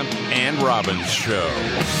 Van Camp, and Robbins Show.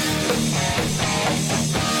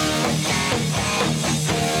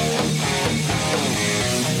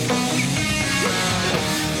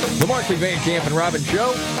 The Markley, Van Camp, and Robbins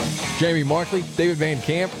Show. Jamie Markley, David Van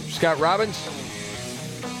Camp, Scott Robbins.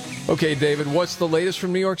 Okay, David, what's the latest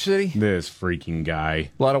from New York City? This freaking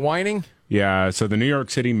guy. A lot of whining? Yeah, so the New York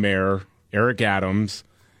City mayor, Eric Adams,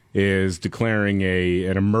 is declaring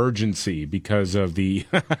an emergency because of the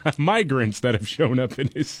migrants that have shown up in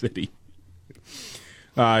his city.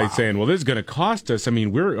 He's saying, well, this is going to cost us. I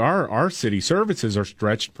mean, our city services are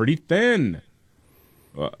stretched pretty thin.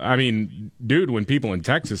 I mean, dude, when people in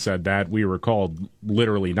Texas said that, we were called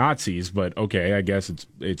literally Nazis, but okay, I guess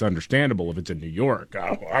it's understandable if it's in New York.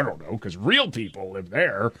 I don't know, because real people live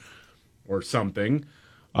there or something.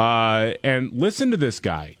 And listen to this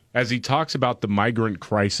guy as he talks about the migrant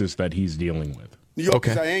crisis that he's dealing with. New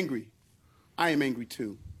Yorkers are angry. I am angry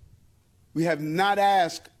too. We have not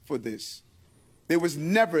asked for this. There was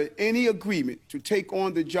never any agreement to take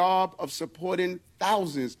on the job of supporting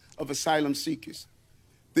thousands of asylum seekers.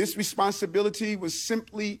 This responsibility was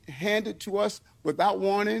simply handed to us without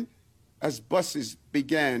warning as buses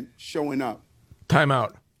began showing up. Time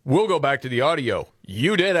out. We'll go back to the audio.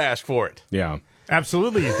 You did ask for it. Yeah.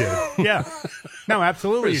 Absolutely you did. Yeah. No,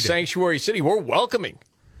 absolutely you did. Sanctuary City, we're welcoming.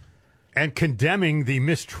 And condemning the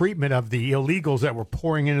mistreatment of the illegals that were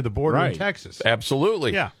pouring into the border in Texas.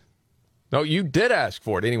 Absolutely. Yeah. No, you did ask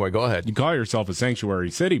for it. Anyway, go ahead. You call yourself a sanctuary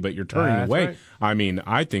city, but you're turning away. Right. I mean,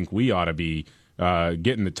 I think we ought to be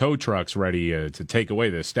getting the tow trucks ready to take away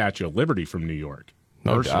the Statue of Liberty from New York.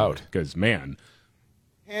 No doubt. Because, man.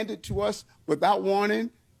 Handed to us without warning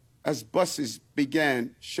as buses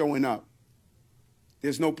began showing up.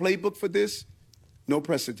 There's no playbook for this, no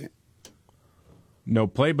precedent. No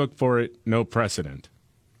playbook for it, no precedent.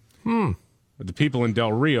 But the people in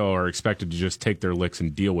Del Rio are expected to just take their licks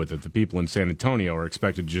and deal with it. The people in San Antonio are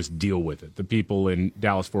expected to just deal with it. The people in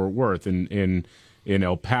Dallas-Fort Worth, in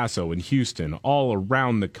El Paso, in Houston, all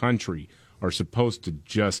around the country are supposed to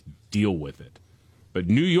just deal with it. But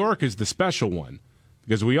New York is the special one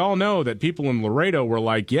because we all know that people in Laredo were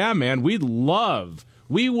like, yeah, man, we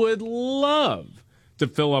would love to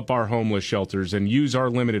fill up our homeless shelters and use our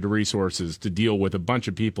limited resources to deal with a bunch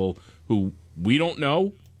of people who we don't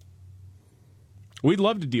know. We'd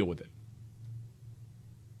love to deal with it.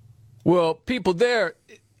 Well, people there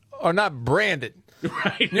are not branded.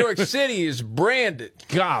 Right. New York City is branded.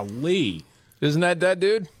 Golly. Isn't that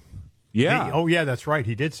dude? Yeah. Yeah, that's right.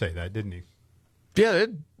 He did say that, didn't he? Yeah,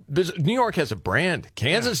 New York has a brand.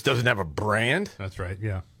 Kansas doesn't have a brand. That's right,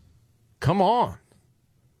 yeah. Come on.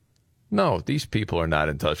 No, these people are not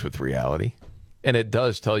in touch with reality. And it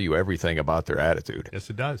does tell you everything about their attitude. Yes,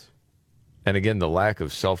 it does. And again, the lack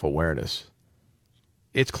of self-awareness.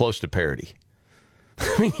 It's close to parody.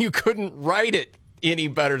 I mean, you couldn't write it any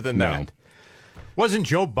better than that. Wasn't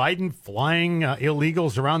Joe Biden flying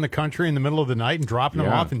illegals around the country in the middle of the night and dropping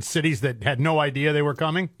them off in cities that had no idea they were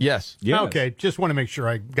coming? Yes. Okay, just want to make sure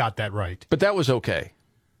I got that right. But that was okay.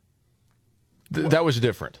 That was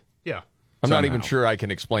different. Yeah. I'm not even sure I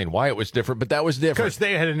can explain why it was different, but that was different. Because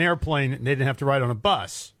they had an airplane and they didn't have to ride on a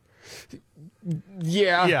bus.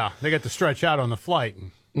 Yeah. Yeah, they got to stretch out on the flight.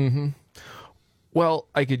 Mm-hmm. Well,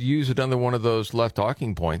 I could use another one of those left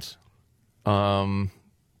talking points.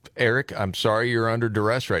 Eric, I'm sorry you're under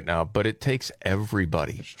duress right now, but it takes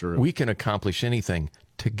everybody. It's true. We can accomplish anything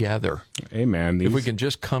together. Hey, man. If we can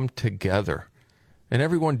just come together and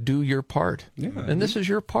everyone do your part. Yeah. And this is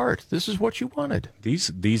your part. This is what you wanted.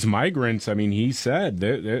 These migrants, I mean, he said,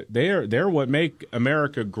 they're what make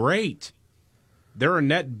America great. They're a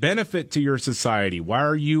net benefit to your society. Why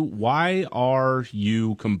are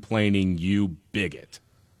you complaining, you bigot?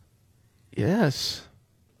 Yes.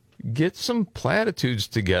 Get some platitudes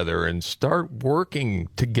together and start working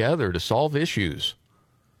together to solve issues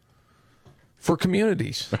for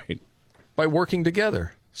communities. Right. By working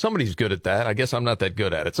together. Somebody's good at that. I guess I'm not that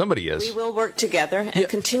good at it. Somebody is. We will work together and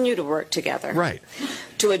continue to work together. Right.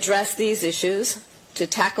 To address these issues, to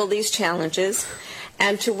tackle these challenges,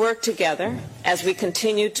 and to work together as we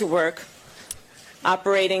continue to work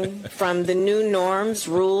operating from the new norms,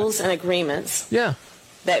 rules, and agreements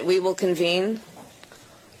that we will convene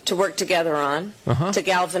to work together on, to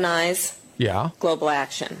galvanize global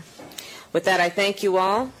action. With that, I thank you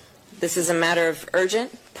all. This is a matter of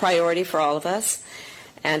urgent priority for all of us,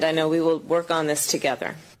 and I know we will work on this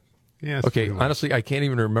together. Yes. Okay, honestly, I can't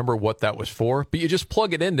even remember what that was for, but you just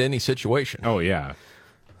plug it into any situation. Oh, yeah.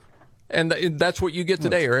 And that's what you get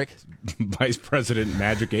today, Eric. Vice President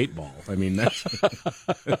Magic 8 Ball. I mean, that's...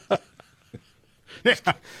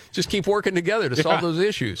 Just keep working together to solve those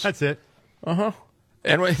issues. That's it. Uh-huh.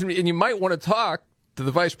 And you might want to talk to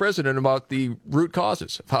the vice president about the root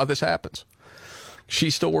causes of how this happens.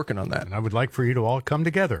 She's still working on that. And I would like for you to all come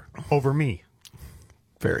together over me.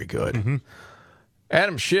 Very good.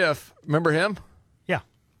 Adam Schiff, remember him? Yeah.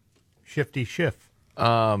 Shifty Schiff.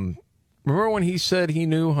 Remember when he said he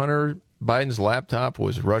knew Hunter Biden's laptop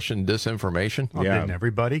was Russian disinformation? Oh, didn't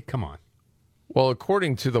everybody? Come on. Well,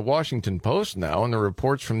 according to the Washington Post now and the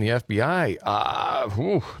reports from the FBI,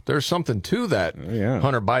 there's something to that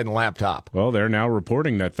Hunter Biden laptop. Well, they're now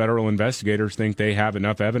reporting that federal investigators think they have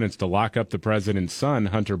enough evidence to lock up the president's son,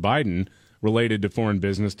 Hunter Biden, related to foreign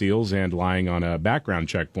business deals and lying on a background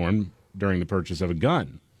check form during the purchase of a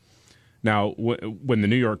gun. Now, when the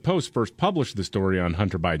New York Post first published the story on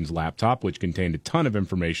Hunter Biden's laptop, which contained a ton of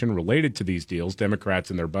information related to these deals, Democrats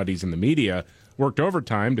and their buddies in the media worked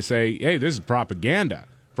overtime to say, hey, this is propaganda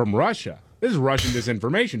from Russia. This is Russian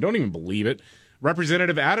disinformation. Don't even believe it.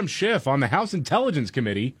 Representative Adam Schiff on the House Intelligence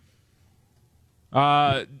Committee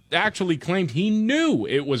actually claimed he knew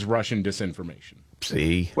it was Russian disinformation.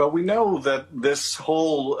 See? Well, we know that this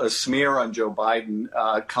whole smear on Joe Biden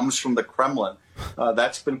comes from the Kremlin.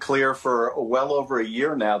 That's been clear for well over a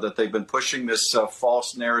year now that they've been pushing this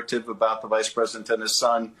false narrative about the vice president and his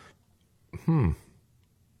son.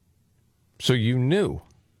 So you knew.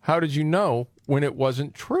 How did you know when it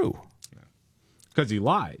wasn't true? Because he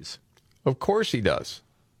lies. Of course he does.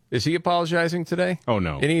 Is he apologizing today? Oh,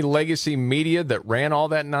 no. Any legacy media that ran all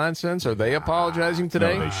that nonsense, are they apologizing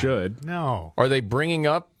today? No, they should. No. Are they bringing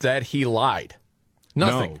up that he lied?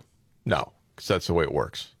 Nothing. No, because that's the way it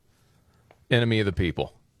works. Enemy of the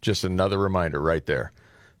people. Just another reminder right there.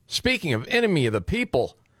 Speaking of enemy of the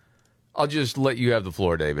people, I'll just let you have the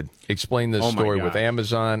floor, David. Explain this story with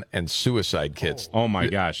Amazon and suicide kits. Oh my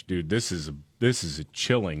gosh, dude, this is a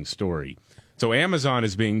chilling story. So Amazon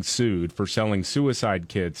is being sued for selling suicide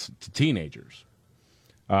kits to teenagers.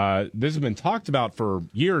 This has been talked about for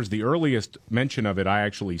years. The earliest mention of it I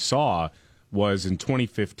actually saw was in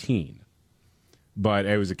 2015. But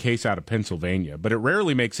it was a case out of Pennsylvania. But it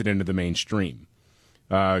rarely makes it into the mainstream.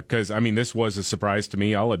 Because, I mean, this was a surprise to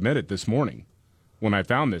me. I'll admit it this morning. When I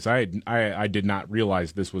found this, I did not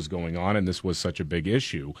realize this was going on and this was such a big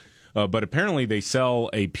issue. But apparently they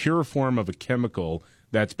sell a pure form of a chemical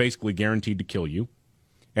that's basically guaranteed to kill you.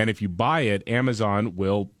 And if you buy it, Amazon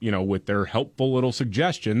will, with their helpful little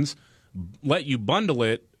suggestions, let you bundle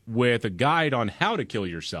it with a guide on how to kill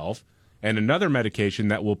yourself and another medication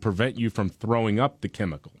that will prevent you from throwing up the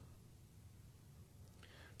chemical.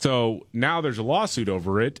 So now there's a lawsuit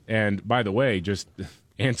over it. And by the way, just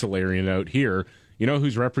ancillary note here, you know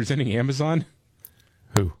who's representing Amazon?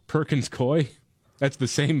 Who? Perkins Coie. That's the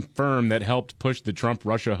same firm that helped push the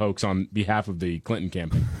Trump-Russia hoax on behalf of the Clinton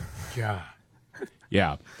campaign. God.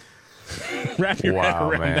 Yeah. Wrap your head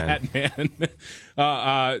around that,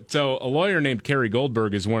 man. So a lawyer named Carrie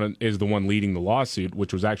Goldberg is the one leading the lawsuit,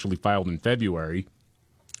 which was actually filed in February.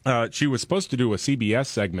 She was supposed to do a CBS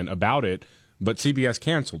segment about it, but CBS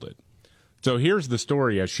canceled it. So here's the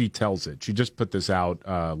story as she tells it. She just put this out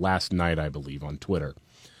last night, I believe, on Twitter.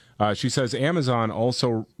 She says Amazon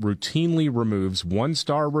also routinely removes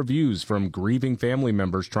one-star reviews from grieving family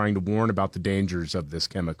members trying to warn about the dangers of this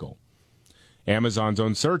chemical. Amazon's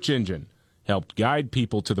own search engine helped guide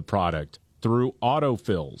people to the product through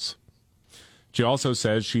autofills. She also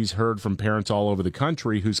says she's heard from parents all over the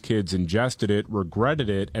country whose kids ingested it,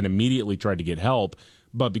 regretted it, and immediately tried to get help,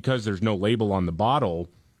 but because there's no label on the bottle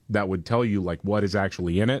that would tell you like what is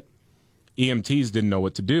actually in it, EMTs didn't know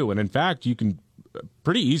what to do. And in fact, you can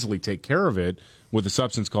pretty easily take care of it with a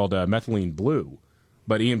substance called methylene blue.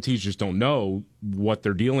 But EMTs just don't know what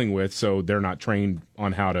they're dealing with, so they're not trained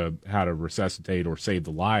on how to resuscitate or save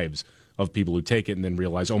the lives of people who take it and then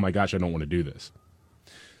realize, oh my gosh, I don't want to do this.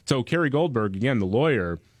 So Carrie Goldberg, again, the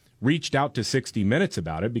lawyer, reached out to 60 Minutes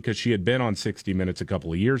about it because she had been on 60 Minutes a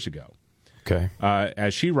couple of years ago. Okay.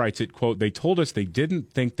 As she writes it, quote, they told us they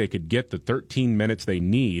didn't think they could get the 13 minutes they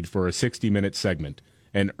need for a 60-minute segment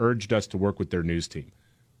and urged us to work with their news team.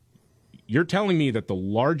 You're telling me that the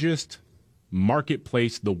largest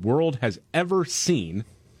marketplace the world has ever seen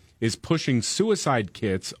is pushing suicide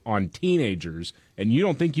kits on teenagers, and you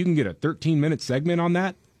don't think you can get a 13-minute segment on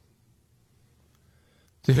that?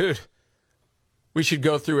 Dude, we should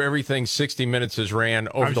go through everything 60 Minutes has ran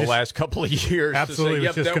over the last couple of years. Absolutely.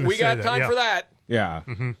 To say, we got time for that. Yeah.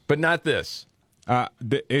 Mm-hmm. But not this. Now,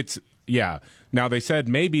 they said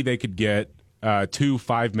maybe they could get 2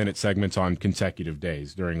 5-minute segments on consecutive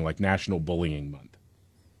days during, like, National Bullying Month.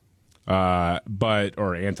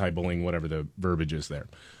 Or anti-bullying, whatever the verbiage is there.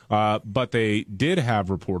 But they did have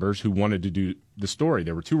reporters who wanted to do the story.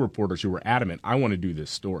 There were 2 reporters who were adamant, I want to do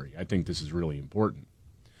this story. I think this is really important.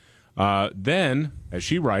 Then, as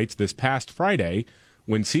she writes, this past Friday,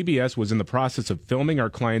 when CBS was in the process of filming our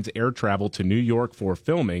client's air travel to New York for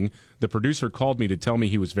filming, the producer called me to tell me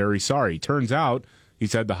he was very sorry. Turns out, he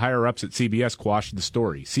said the higher-ups at CBS quashed the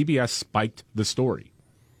story. CBS spiked the story.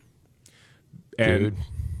 And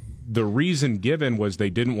the reason given was they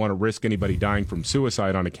didn't want to risk anybody dying from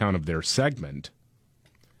suicide on account of their segment.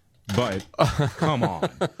 But, come on.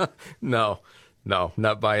 No,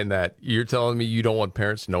 not buying that. You're telling me you don't want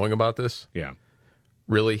parents knowing about this? Yeah.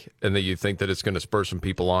 Really? And that you think that it's going to spur some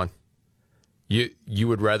people on? You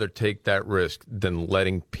would rather take that risk than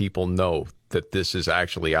letting people know that this is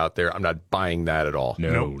actually out there? I'm not buying that at all.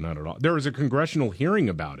 No, not at all. There was a congressional hearing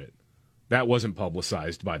about it. That wasn't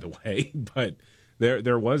publicized, by the way, but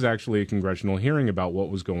there was actually a congressional hearing about what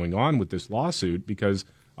was going on with this lawsuit because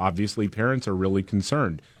obviously parents are really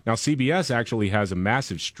concerned. Now, CBS actually has a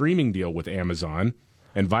massive streaming deal with Amazon,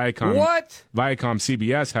 and Viacom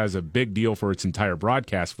CBS has a big deal for its entire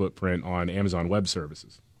broadcast footprint on Amazon Web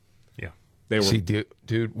Services. Yeah. See,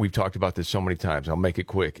 dude, we've talked about this so many times. I'll make it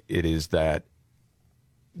quick. It is that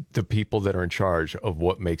the people that are in charge of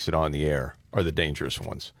what makes it on the air are the dangerous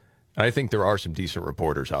ones. And I think there are some decent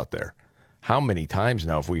reporters out there. How many times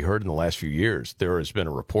now have we heard in the last few years there has been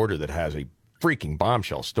a reporter that has a freaking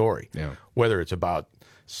bombshell story, whether it's about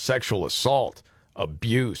sexual assault,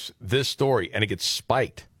 abuse, this story, and it gets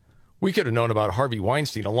spiked. We could have known about Harvey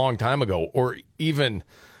Weinstein a long time ago, or even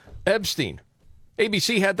Epstein.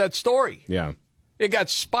 ABC had that story. Yeah. It got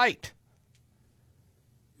spiked.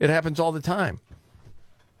 It happens all the time.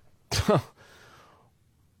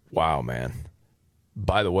 Wow, man.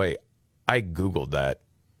 By the way, I Googled that,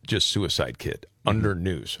 just suicide kit, under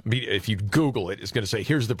news. I mean, if you Google it, it's going to say,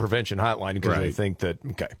 here's the prevention hotline, because they think that,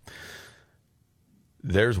 okay.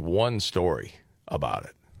 There's one story about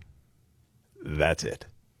it. That's it.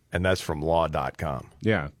 And that's from law.com.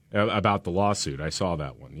 Yeah, about the lawsuit. I saw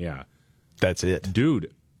that one, yeah. That's it.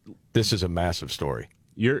 Dude. This is a massive story.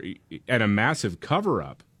 And a massive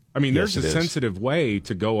cover-up. I mean, there's a sensitive way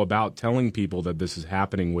to go about telling people that this is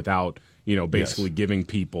happening without, basically giving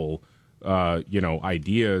people,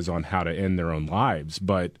 ideas on how to end their own lives.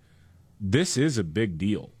 But this is a big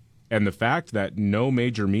deal. And the fact that no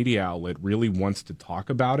major media outlet really wants to talk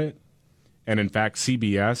about it, and in fact,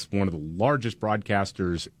 CBS, one of the largest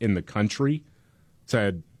broadcasters in the country,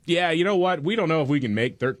 said, Yeah, you know what? We don't know if we can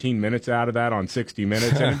make 13 minutes out of that on 60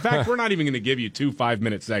 Minutes. And in fact, we're not even going to give you 2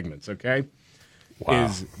 5-minute segments, okay?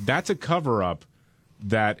 Wow. That's a cover-up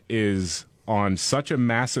that is on such a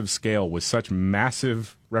massive scale with such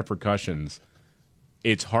massive repercussions.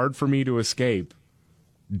 It's hard for me to escape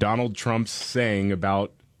Donald Trump's saying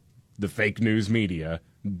about the fake news media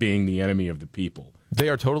being the enemy of the people. They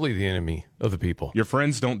are totally the enemy of the people. Your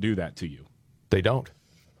friends don't do that to you. They don't.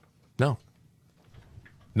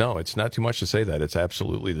 No, it's not too much to say that. It's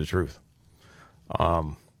absolutely the truth.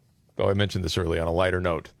 I mentioned this earlier on a lighter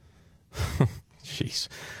note. Jeez.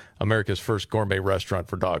 America's first gourmet restaurant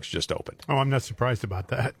for dogs just opened. Oh, I'm not surprised about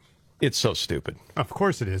that. It's so stupid. Of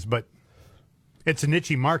course it is, but it's a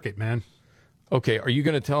niche market, man. Okay, are you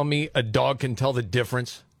going to tell me a dog can tell the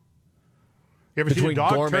difference You ever seen a between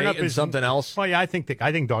dog gourmet turn up and something else? Well, yeah, I think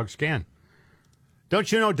dogs can. Don't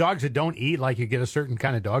you know dogs that don't eat like you get a certain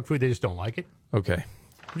kind of dog food, they just don't like it? Okay.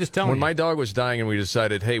 I'm just telling When you. my dog was dying and we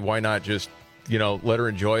decided, hey, why not just, let her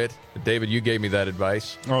enjoy it? David, you gave me that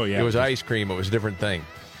advice. Oh, yeah. It was ice cream. It was a different thing.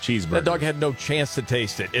 Cheeseburger. That dog had no chance to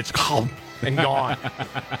taste it. It's and gone.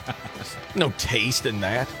 No taste in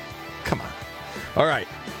that. Come on. All right.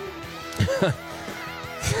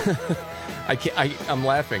 I'm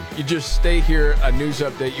laughing. You just stay here. A news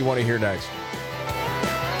update you want to hear next.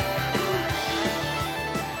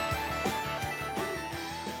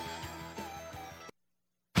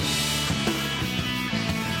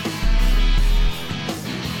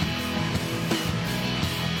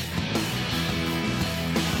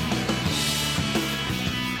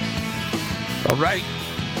 All right.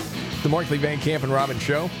 The Markley, Van Camp, and Robbins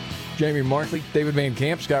Show. Jamie Markley, David Van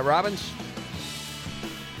Camp, Scott Robbins.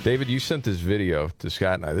 David, you sent this video to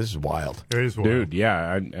Scott and I. This is wild. It is wild. Dude,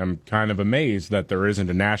 yeah, I'm kind of amazed that there isn't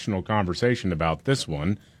a national conversation about this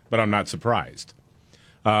one, but I'm not surprised.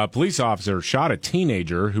 A police officer shot a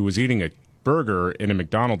teenager who was eating a burger in a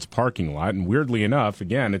McDonald's parking lot, and weirdly enough,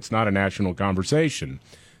 again, it's not a national conversation.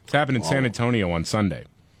 It's happened in San Antonio on Sunday.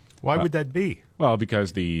 Why would that be? Well,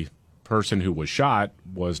 because the person who was shot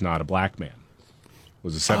was not a black man. It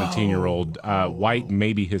was a 17-year-old white,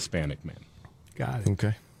 maybe Hispanic man. Got it.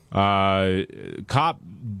 Okay.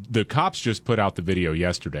 The cops just put out the video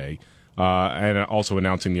yesterday, and also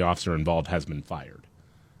announcing the officer involved has been fired.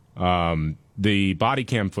 The body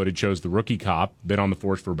cam footage shows the rookie cop, been on the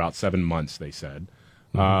force for about 7 months, they said,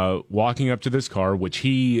 walking up to this car, which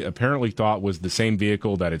he apparently thought was the same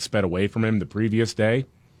vehicle that had sped away from him the previous day.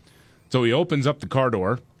 So he opens up the car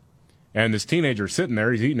door, and this teenager's sitting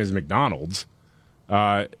there. He's eating his McDonald's.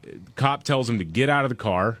 Cop tells him to get out of the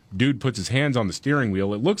car. Dude puts his hands on the steering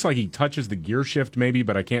wheel. It looks like he touches the gear shift maybe,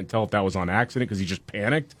 but I can't tell if that was on accident because he just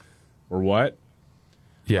panicked or what.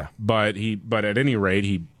 Yeah. But at any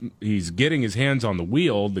rate, he's getting his hands on the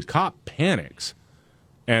wheel. The cop panics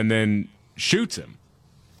and then shoots him.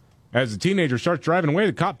 As the teenager starts driving away,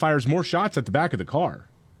 the cop fires more shots at the back of the car.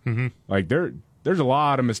 Mm-hmm. Like there's a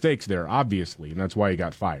lot of mistakes there, obviously, and that's why he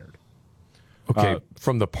got fired. Okay,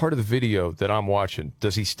 from the part of the video that I'm watching,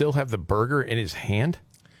 does he still have the burger in his hand?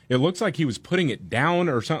 It looks like he was putting it down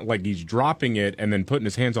or something, like he's dropping it and then putting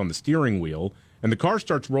his hands on the steering wheel, and the car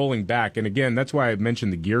starts rolling back. And again, that's why I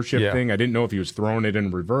mentioned the gear shift thing. I didn't know if he was throwing it in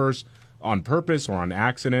reverse on purpose or on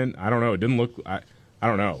accident. I don't know. It didn't look, I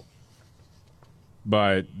don't know.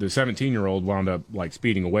 But the 17-year-old wound up like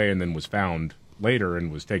speeding away and then was found later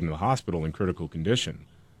and was taken to the hospital in critical condition.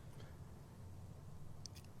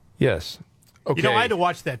 Yes. Okay. I had to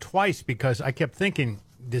watch that twice because I kept thinking,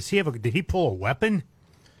 did he pull a weapon?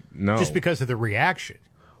 No. Just because of the reaction.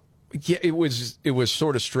 Yeah, it was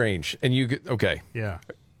sort of strange. And Yeah.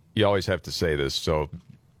 You always have to say this, so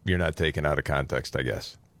you're not taken out of context, I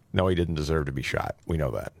guess. No, he didn't deserve to be shot. We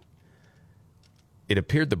know that. It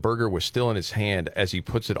appeared the burger was still in his hand as he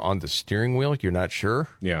puts it on the steering wheel. You're not sure?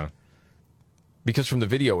 Yeah. Because from the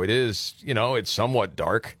video, it is, it's somewhat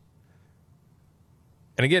dark.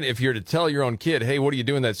 And again, if you're to tell your own kid, hey, what do you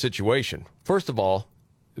do in that situation? First of all,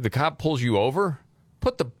 the cop pulls you over,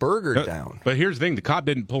 put the burger down. But here's the thing, the cop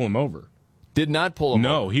didn't pull him over. Did not pull him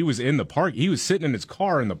over? No, he was in the park. He was sitting in his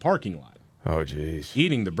car in the parking lot. Oh, jeez.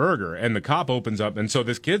 Eating the burger, and the cop opens up, and so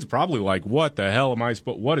this kid's probably like, what the hell am I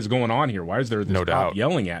supposed, what is going on here? Why is there this cop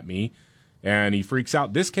yelling at me? And he freaks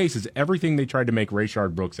out. This case is everything they tried to make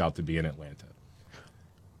Rayshard Brooks out to be in Atlanta.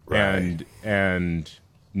 Right. And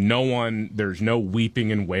no one, there's no weeping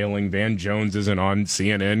and wailing. Van Jones isn't on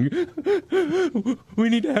CNN. We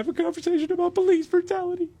need to have a conversation about police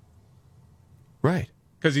brutality. Right.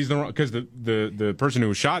 Because the person who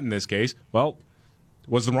was shot in this case,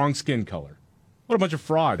 was the wrong skin color. What a bunch of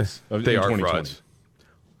frauds. They are frauds.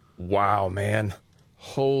 Wow, man.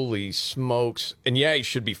 Holy smokes. And yeah, he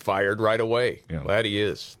should be fired right away. Yeah. Glad he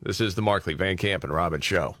is. This is the Markley, Van Camp, and Robbins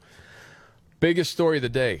show. Biggest story of the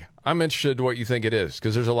day. I'm interested in what you think it is,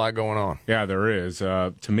 because there's a lot going on. Yeah, there is.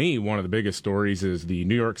 To me, one of the biggest stories is the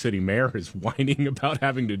New York City mayor is whining about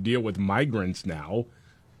having to deal with migrants now.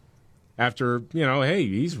 After, hey,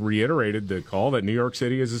 he's reiterated the call that New York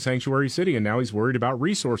City is a sanctuary city, and now he's worried about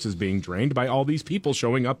resources being drained by all these people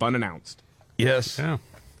showing up unannounced. Yes. Yeah.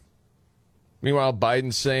 Meanwhile,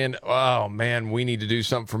 Biden's saying, oh, man, we need to do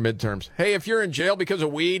something for midterms. Hey, if you're in jail because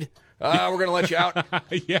of weed, we're going to let you out.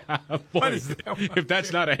 Yeah, boy, What is that? if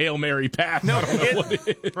that's not a Hail Mary pass, No I don't know kidding. what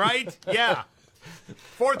it is. Right? Yeah.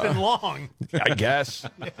 Fourth and long. I guess.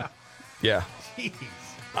 Yeah.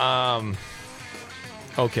 Jeez.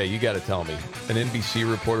 Okay, you got to tell me. An NBC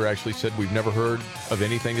reporter actually said we've never heard of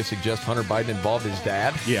anything to suggest Hunter Biden involved his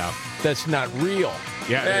dad. Yeah. That's not real.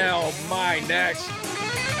 Yeah. Oh, my, next.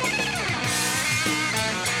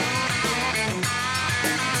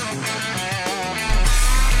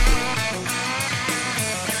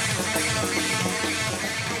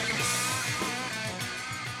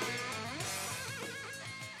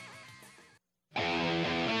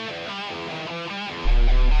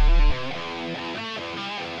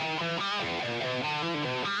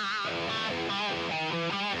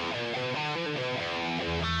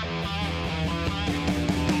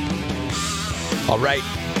 All right.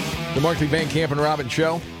 The Markley, Van Camp, and Robbins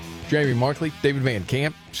show. Jamie Markley, David Van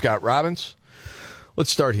Camp, Scott Robbins.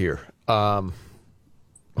 Let's start here. Hunter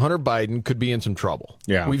Biden could be in some trouble.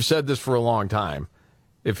 Yeah. We've said this for a long time.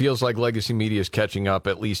 It feels like legacy media is catching up,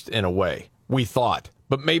 at least in a way. We thought,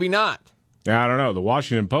 but maybe not. I don't know. The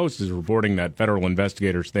Washington Post is reporting that federal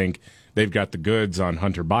investigators think they've got the goods on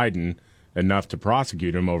Hunter Biden enough to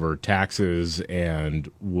prosecute him over taxes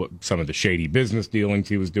and some of the shady business dealings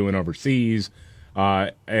he was doing overseas,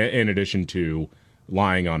 in addition to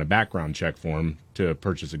lying on a background check form to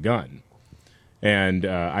purchase a gun. And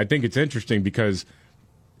I think it's interesting because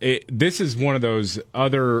this is one of those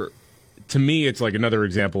to me, it's like another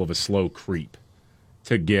example of a slow creep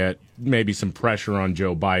to get maybe some pressure on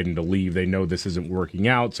Joe Biden to leave. They know this isn't working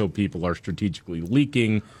out, so people are strategically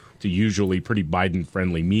leaking to usually pretty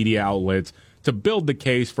Biden-friendly media outlets to build the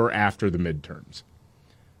case for after the midterms.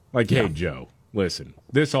 Like, hey, Joe, listen,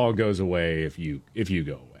 this all goes away if you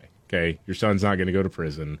go away, okay? Your son's not going to go to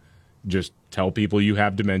prison. Just tell people you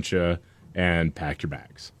have dementia and pack your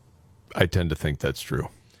bags. I tend to think that's true.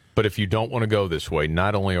 But if you don't want to go this way,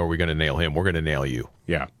 not only are we going to nail him, we're going to nail you.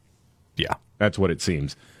 Yeah. Yeah. That's what it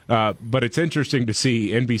seems. But it's interesting to see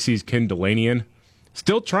NBC's Ken Dilanian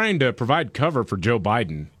still trying to provide cover for Joe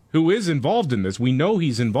Biden, who is involved in this. We know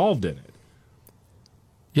he's involved in it.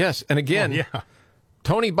 Yes, and again,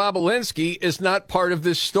 Tony Bobulinski is not part of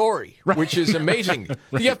this story, which is amazing.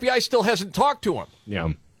 The FBI still hasn't talked to him. Yeah.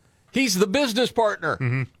 He's the business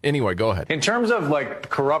partner. Anyway, go ahead. In terms of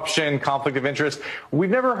corruption, conflict of interest,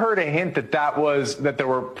 we've never heard a hint that there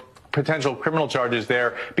were potential criminal charges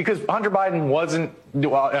there, because Hunter Biden wasn't an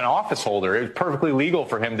office holder. It was perfectly legal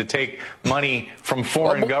for him to take money from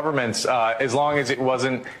foreign governments as long as it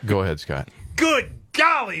wasn't. Go ahead, Scott. Good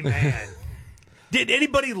golly, man. Did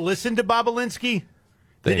anybody listen to Bobulinski?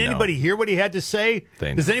 Did anybody hear what he had to say?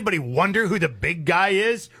 Does anybody wonder who the big guy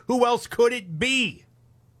is? Who else could it be?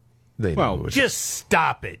 Just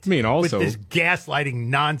stop it. I mean, also with this gaslighting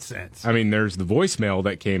nonsense. I mean, there's the voicemail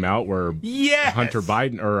that came out where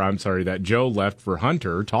that Joe left for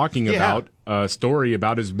Hunter talking about a story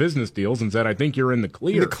about his business deals and said, I think you're in the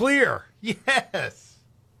clear. The clear. Yes.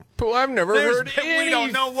 Well, I've never heard we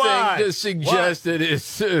don't know why. to suggest it is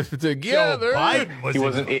together. He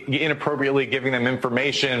wasn't inappropriately giving them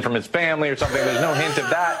information from his family or something. There's no hint of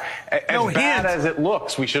that. As bad as it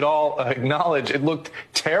looks, we should all acknowledge it looked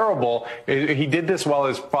terrible. He did this while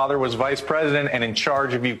his father was vice president and in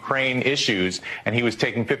charge of Ukraine issues, and he was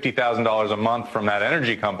taking $50,000 a month from that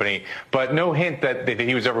energy company. But no hint that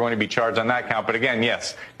he was ever going to be charged on that count. But again,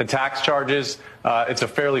 yes, the tax charges, it's a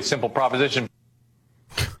fairly simple proposition.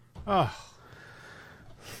 Oh,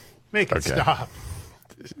 make it stop.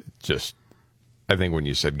 I think when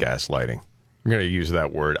you said gaslighting, I'm going to use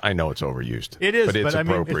that word. I know it's overused. It is, but it's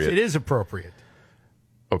appropriate. It is appropriate.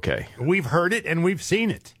 Okay. We've heard it and we've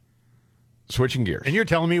seen it. Switching gears. And you're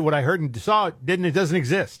telling me what I heard and saw it doesn't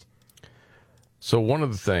exist. So one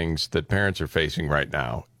of the things that parents are facing right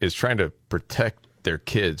now is trying to protect their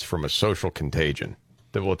kids from a social contagion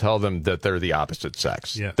that will tell them that they're the opposite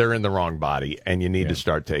sex. Yeah. They're in the wrong body, and you need to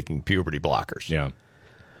start taking puberty blockers. Yeah.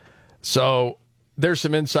 So there's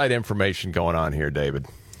some inside information going on here, David.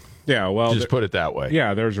 Yeah, well, just put it that way.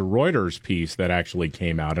 Yeah, there's a Reuters piece that actually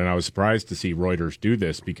came out, and I was surprised to see Reuters do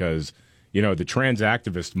this because The trans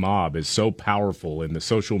activist mob is so powerful in the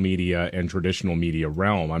social media and traditional media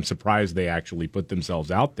realm. I'm surprised they actually put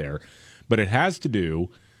themselves out there. But it has to do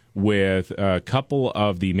with a couple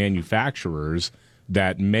of the manufacturers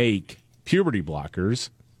that make puberty blockers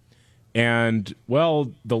and,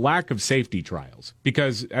 well, the lack of safety trials.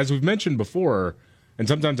 Because, as we've mentioned before, and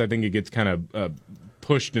sometimes I think it gets kind of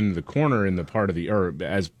pushed into the corner in the part of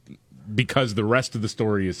because the rest of the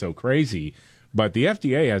story is so crazy, but the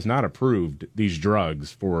FDA has not approved these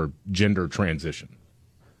drugs for gender transition.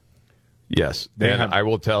 Yes, I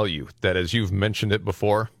will tell you that as you've mentioned it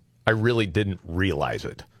before, I really didn't realize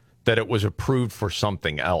it, that it was approved for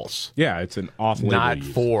something else. Yeah, it's an off-label not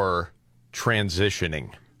use. For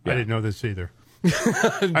transitioning. I didn't know this either.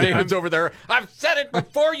 David's over there. I've said it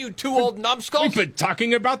before, you two old numbskulls. We've been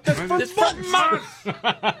talking about this for months.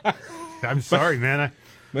 I'm sorry, man.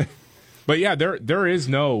 But yeah, there is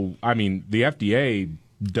no. I mean, the FDA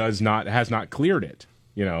has not cleared it.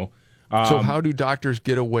 So how do doctors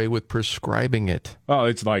get away with prescribing it? Oh,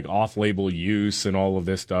 it's like off-label use and all of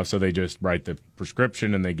this stuff. So they just write the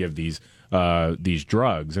prescription and they give these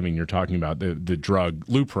drugs. I mean, you're talking about the drug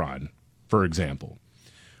Lupron, for example.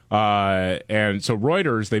 And so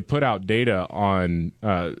Reuters, they put out data on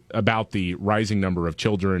about the rising number of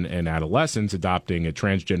children and adolescents adopting a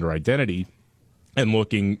transgender identity and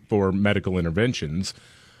looking for medical interventions.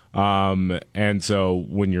 And so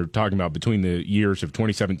when you're talking about between the years of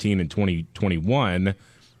 2017 and 2021,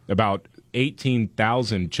 about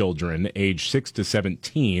 18,000 children aged 6 to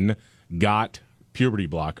 17 got puberty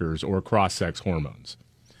blockers or cross-sex hormones.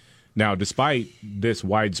 Now, despite this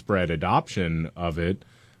widespread adoption of it,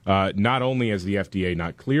 not only has the FDA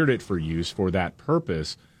not cleared it for use for that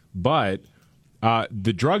purpose, but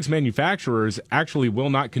the drugs manufacturers actually will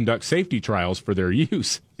not conduct safety trials for their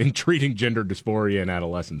use in treating gender dysphoria in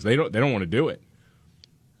adolescents. They don't want to do it.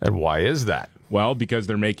 And why is that? Well, because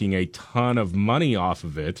they're making a ton of money off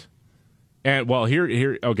of it. And well,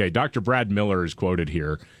 okay, Dr. Brad Miller is quoted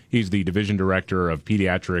here. He's the division director of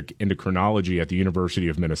pediatric endocrinology at the University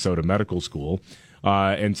of Minnesota Medical School,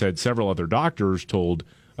 and said several other doctors told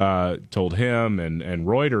him and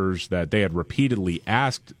Reuters that they had repeatedly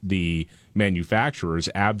asked the manufacturers,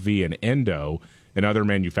 AbbVie and Endo, and other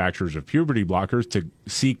manufacturers of puberty blockers to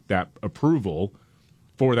seek that approval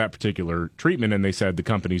for that particular treatment, and they said the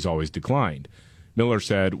companies always declined. Miller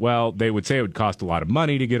said, well, they would say it would cost a lot of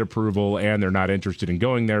money to get approval, and they're not interested in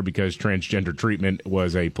going there because transgender treatment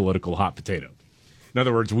was a political hot potato. In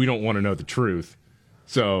other words, we don't want to know the truth.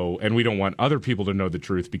 And we don't want other people to know the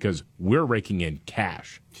truth because we're raking in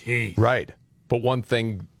cash. Jeez. Right. But one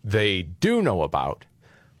thing they do know about,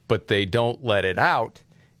 but they don't let it out,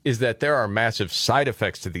 is that there are massive side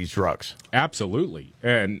effects to these drugs. Absolutely.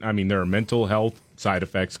 And, I mean, there are mental health side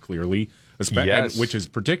effects, clearly, yes. Which is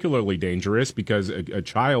particularly dangerous because a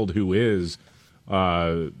child who is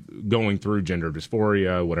going through gender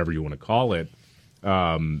dysphoria, whatever you want to call it,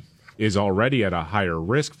 is already at a higher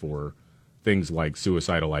risk for things like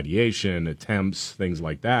suicidal ideation, attempts, things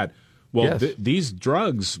like that. Well, yes. These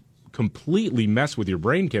drugs completely mess with your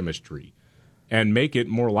brain chemistry and make it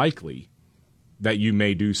more likely that you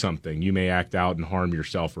may do something. You may act out and harm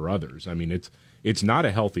yourself or others. I mean, it's not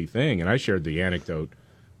a healthy thing. And I shared the anecdote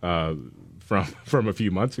from a few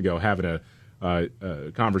months ago, having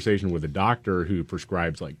a conversation with a doctor who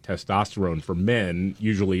prescribes like testosterone for men,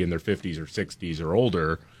 usually in their 50s or 60s or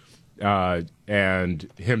older.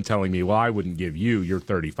 And him telling me, well, I wouldn't give you're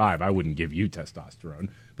 35, I wouldn't give you testosterone.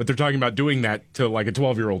 But they're talking about doing that to like a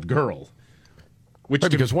 12-year-old girl. Right,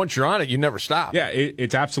 because once you're on it, you never stop. Yeah,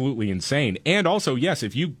 it's absolutely insane. And also, yes,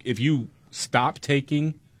 if you stop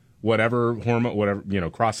taking whatever hormone, whatever,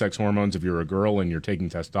 cross-sex hormones, if you're a girl and you're taking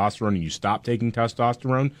testosterone and you stop taking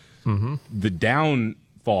testosterone, the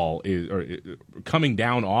downfall coming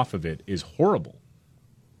down off of it is horrible.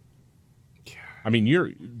 I mean,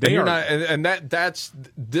 that's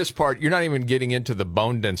this part. You're not even getting into the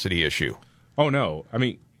bone density issue. Oh no! I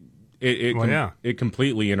mean, it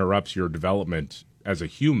completely interrupts your development as a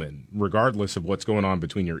human, regardless of what's going on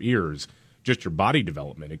between your ears. Just your body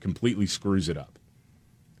development, it completely screws it up,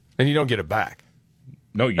 and you don't get it back.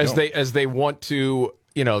 No, you don't. As they want to,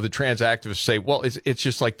 the trans activists say, well, it's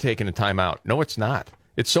just like taking a time out. No, it's not.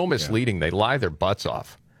 It's so misleading. Yeah. They lie their butts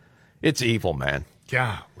off. It's evil, man.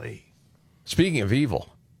 Golly. Speaking of evil,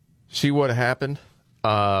 see what happened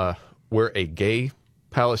where a gay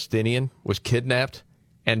Palestinian was kidnapped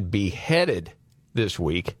and beheaded this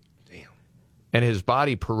week. Damn. And his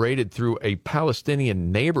body paraded through a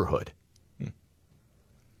Palestinian neighborhood.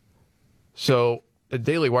 So the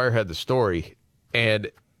Daily Wire had the story,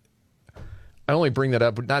 and I only bring that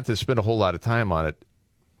up not to spend a whole lot of time on it.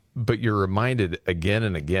 but you're reminded again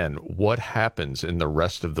and again what happens in the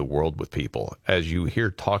rest of the world with people as you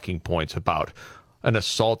hear talking points about an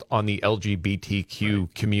assault on the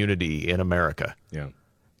LGBTQ community in America. Yeah.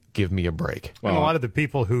 Give me a break. Well, and a lot of the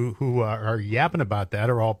people who are yapping about that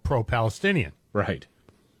are all pro-Palestinian. Right.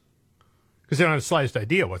 Because they don't have the slightest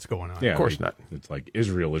idea what's going on. Yeah, of course not. It's like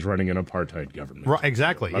Israel is running an apartheid government. Right,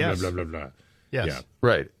 exactly, Blah, yes. blah, blah, blah, blah. Yes. Yeah.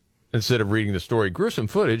 Right. Instead of reading the story, gruesome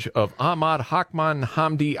footage of Ahmad Hakman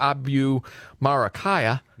Hamdi Abu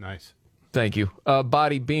Marakaya. Nice. Thank you. A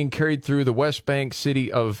body being carried through the West Bank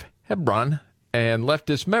city of Hebron and left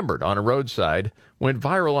dismembered on a roadside went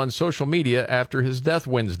viral on social media after his death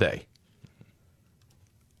Wednesday.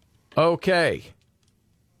 Okay.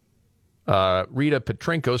 Rita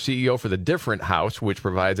Petrenko, CEO for the Different House, which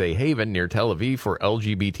provides a haven near Tel Aviv for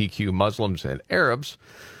LGBTQ Muslims and Arabs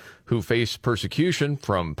who face persecution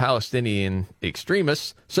from Palestinian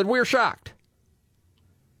extremists, said, "We're shocked.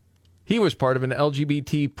 He was part of an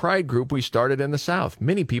LGBT pride group we started in the South.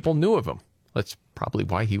 Many people knew of him. That's probably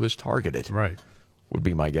why he was targeted." Right. Would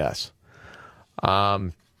be my guess.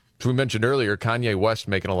 As we mentioned earlier, Kanye West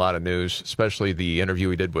making a lot of news, especially the interview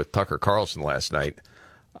he did with Tucker Carlson last night.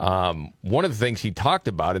 One of the things he talked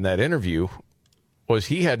about in that interview was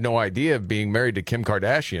he had no idea, being married to Kim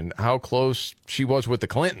Kardashian, how close she was with the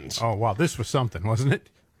Clintons. Oh, wow. This was something, wasn't it?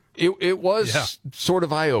 It was sort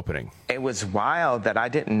of eye-opening. It was wild that I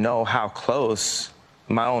didn't know how close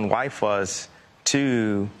my own wife was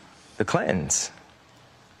to the Clintons.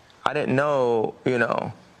 I didn't know,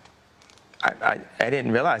 I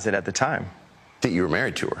didn't realize it at the time. That you were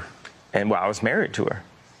married to her? And, well, I was married to her.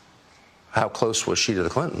 How close was she to the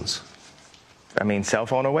Clintons? I mean, cell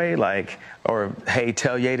phone away, or, hey,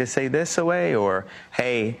 tell Ye to say this away, or,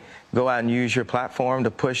 hey, go out and use your platform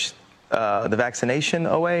to push the vaccination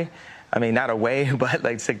away. I mean, not away, but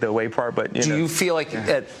take the away part, but, Do you feel like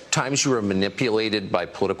at times you were manipulated by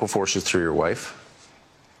political forces through your wife?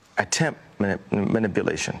 Attempt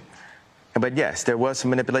manipulation. But yes, there was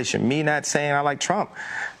some manipulation. Me not saying I like Trump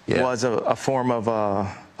was a form of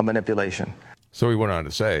a manipulation. So he went on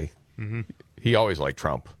to say he always liked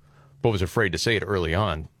Trump, but was afraid to say it early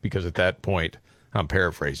on because at that point, I'm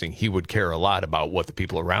paraphrasing, he would care a lot about what the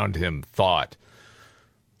people around him thought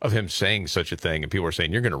of him saying such a thing. And people were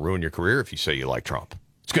saying, you're going to ruin your career if you say you like Trump.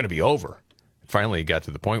 It's going to be over. Finally, it got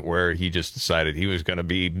to the point where he just decided he was going to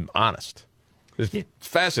be honest. It's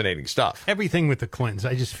fascinating stuff. Everything with the Clintons.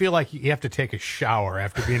 I just feel like you have to take a shower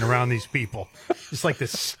after being around these people. Just like the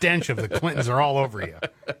stench of the Clintons are all over you.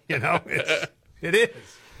 It is.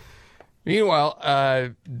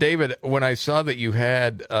 Meanwhile, David, when I saw that you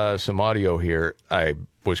had some audio here, I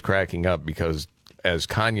was cracking up because as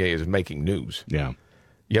Kanye is making news,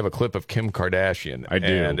 you have a clip of Kim Kardashian. I do.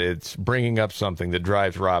 And it's bringing up something that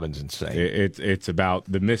drives Robbins insane. It's about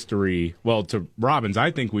the mystery. Well, to Robbins,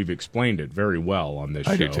 I think we've explained it very well on this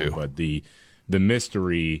show. I do too. But the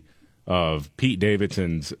mystery of Pete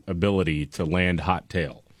Davidson's ability to land hot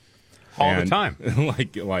tail. All the time.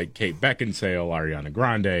 like Kate Beckinsale, Ariana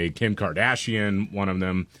Grande, Kim Kardashian, one of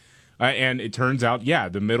them. And it turns out,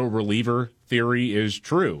 the middle reliever theory is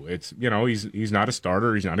true. It's, he's not a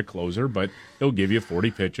starter, he's not a closer, but he'll give you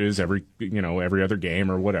 40 pitches every other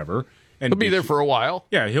game or whatever. And he'll be there for a while.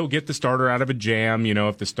 Yeah, he'll get the starter out of a jam.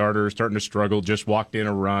 If the starter is starting to struggle, just walked in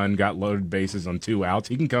a run, got loaded bases on 2 outs,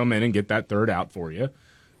 he can come in and get that third out for you.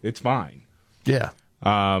 It's fine. Yeah.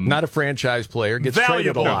 Not a franchise player. Gets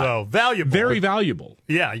traded a lot. Though. Valuable. Very valuable.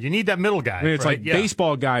 Yeah, you need that middle guy. I mean, it's like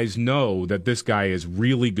baseball guys know that this guy is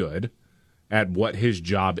really good at what his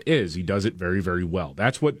job is. He does it very, very well.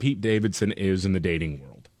 That's what Pete Davidson is in the dating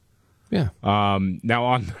world. Yeah. Now,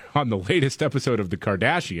 on the latest episode of The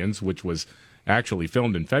Kardashians, which was actually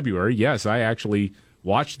filmed in February, yes, I actually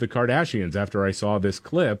watched The Kardashians after I saw this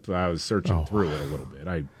clip. I was searching through it a little bit.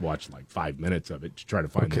 I watched 5 minutes of it to try to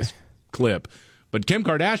find this clip. But Kim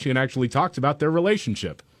Kardashian actually talks about their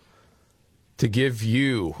relationship. To give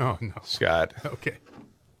you, Scott,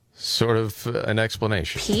 sort of an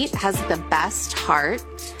explanation. Pete has the best heart.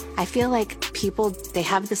 I feel like people, they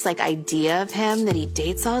have this idea of him that he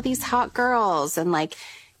dates all these hot girls and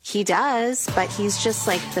he does, but he's just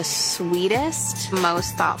the sweetest,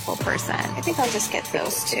 most thoughtful person. I think I'll just get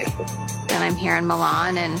those two. And I'm here in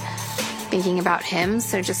Milan and thinking about him,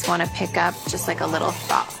 so just want to pick up just a little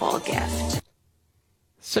thoughtful gift.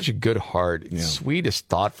 Such a good heart. Sweet is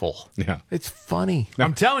thoughtful. Yeah. It's funny.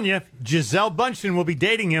 I'm telling you, Giselle Bundchen will be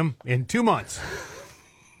dating him in 2 months.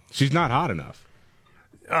 She's not hot enough.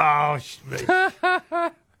 Oh,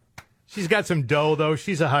 She's got some dough, though.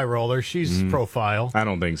 She's a high roller. She's profile. I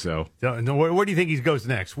don't think so. No, where do you think he goes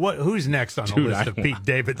next? Who's next on the list of Pete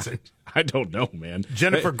Davidson? I don't know, man.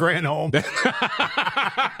 Jennifer Granholm.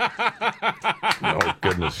 Oh,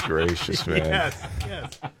 goodness gracious, man.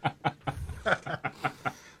 Yes.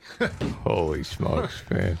 Holy smokes,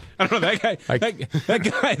 man. I don't know,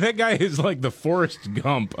 that guy is like the Forrest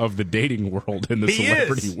Gump of the dating world and the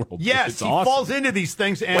celebrity world. Yes, it's he awesome. falls into these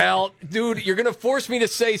things. And Well, dude, you're going to force me to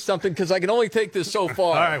say something because I can only take this so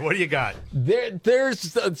far. all right, what do you got?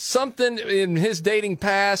 There's something in his dating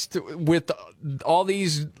past with all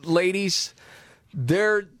these ladies.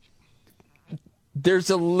 There's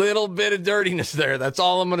a little bit of dirtiness there. That's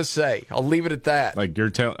all I'm going to say. I'll leave it at that. Like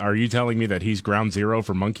are you telling me that he's ground zero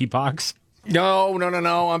for monkeypox? No.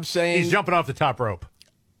 I'm saying He's jumping off the top rope.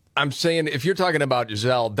 I'm saying if you're talking about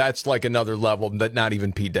Giselle, that's like another level that not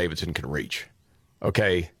even Pete Davidson can reach.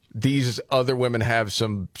 Okay? These other women have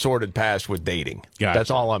some sordid past with dating. Gotcha.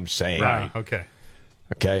 That's all I'm saying. Right. Okay.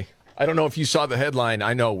 Okay? I don't know if you saw the headline.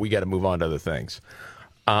 I know we got to move on to other things.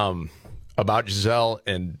 About Giselle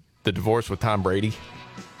and the divorce with Tom Brady.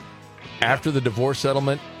 After the divorce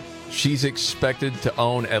settlement, she's expected to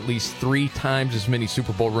own at least 3 times as many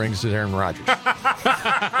Super Bowl rings as Aaron Rodgers. Got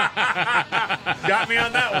me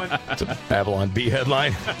on that one. It's a Babylon Bee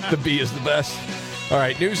headline. The Bee is the best. All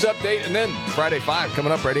right, news update, and then Friday 5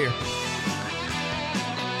 coming up right here.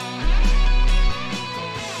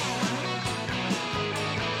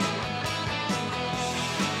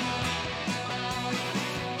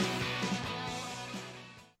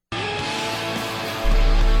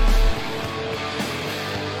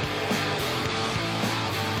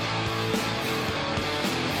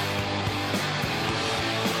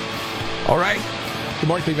 All right, the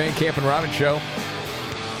Markley, Van Camp, and Robbins Show.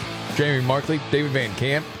 Jamie Markley, David Van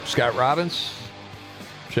Camp, Scott Robbins.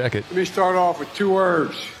 Check it. Let me start off with 2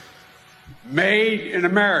 words. Made in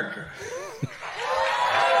America.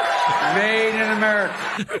 Made in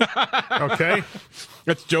America. Okay.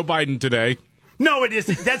 That's Joe Biden today. No, it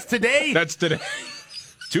isn't. That's today. That's today.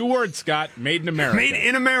 2 words, Scott. Made in America. Made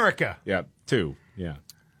in America. Yeah, 2. Yeah.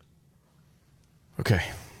 Okay.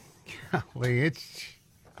 Golly,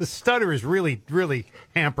 the stutter is really, really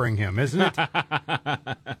hampering him, isn't it?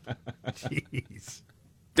 Jeez.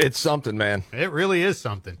 It's something, man. It really is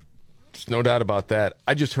something. There's no doubt about that.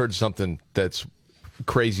 I just heard something that's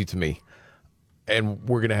crazy to me, and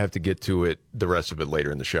we're going to have to get to it, the rest of it,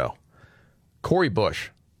 later in the show. Cori Bush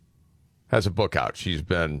has a book out. She's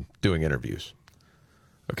been doing interviews.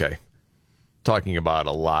 Okay. Talking about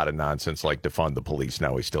a lot of nonsense like defund the police.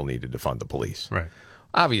 Now we still need to defund the police. Right.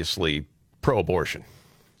 Obviously, pro-abortion.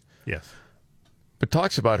 Yes. But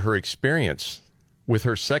talks about her experience with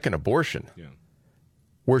her second abortion,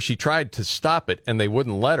 where she tried to stop it and they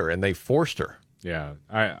wouldn't let her and they forced her. Yeah,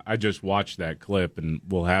 I just watched that clip and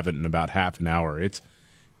we'll have it in about half an hour. It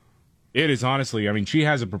is honestly, I mean, she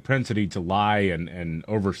has a propensity to lie and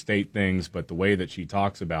overstate things, but the way that she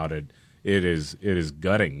talks about it, it is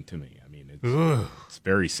gutting to me. I mean, it's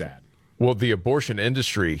very sad. Well, the abortion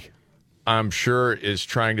industry, I'm sure, is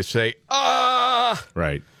trying to say,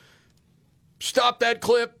 right. Stop that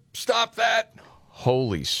clip. Stop that.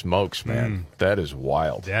 Holy smokes, man. That is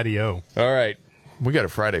wild. Daddy-o. All right. We got a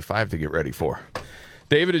Friday 5 to get ready for.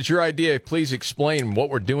 David, it's your idea. Please explain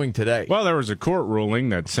what we're doing today. Well, there was a court ruling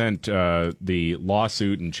that sent the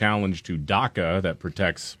lawsuit and challenge to DACA that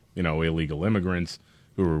protects, illegal immigrants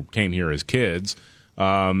who came here as kids.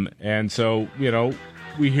 And so,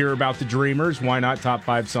 we hear about the Dreamers. Why not top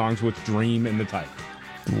 5 songs with Dream in the title?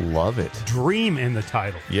 Love it. Dream in the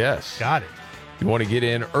title. Yes. Got it. You want to get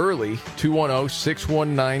in early,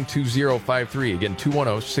 210-619-2053. Again,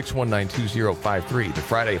 210-619-2053. The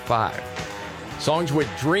Friday 5. Songs with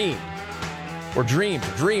Dream or Dreams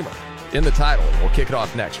or Dreamer in the title. We'll kick it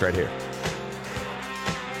off next right here.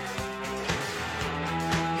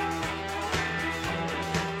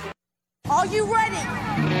 Are you ready?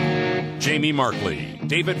 Jamie Markley,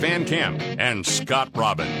 David Van Camp, and Scott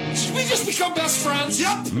Robbins. We just become best friends.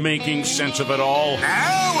 Yep. Making sense of it all.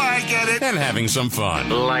 Now I get it. And having some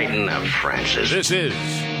fun. Lighten up, Francis. This is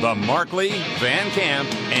the Markley, Van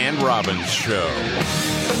Camp, and Robbins Show.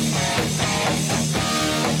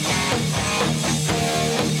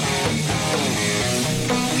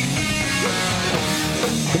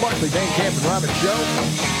 The Markley, Van Camp, and Robbins Show.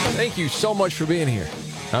 Thank you so much for being here.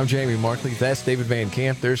 I'm Jamie Markley. That's David Van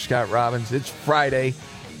Camp. There's Scott Robbins. It's Friday.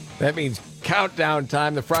 That means countdown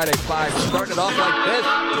time. The Friday 5 started off like this.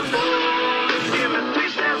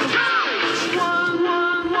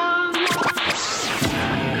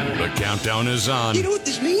 The countdown is on. You know what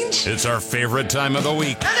this means? It's our favorite time of the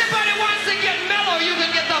week. Anybody wants to get mellow, you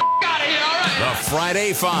can get the out of The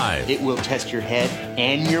Friday Five. It will test your head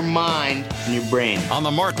and your mind and your brain. On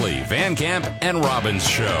the Markley, Van Camp, and Robbins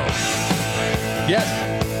Show.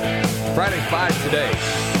 Yes. Friday Five today.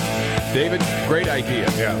 David, great idea.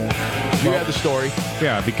 Yeah. You had the story.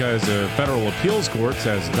 Yeah, because a federal appeals court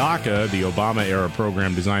says DACA, the Obama-era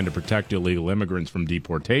program designed to protect illegal immigrants from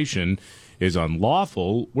deportation, is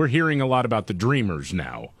unlawful. We're hearing a lot about the Dreamers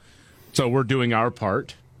now. So we're doing our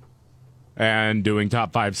part and doing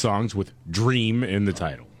top 5 songs with Dream in the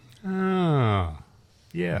title. Oh,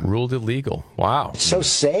 yeah. Ruled illegal. Wow. So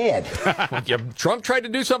sad. Yeah, Trump tried to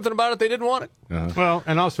do something about it. They didn't want it. Well,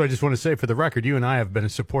 and also I just want to say for the record, you and I have been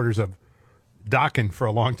supporters of DACA for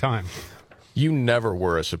a long time. You never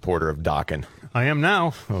were a supporter of DACA. I am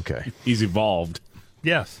now. Okay. He's evolved.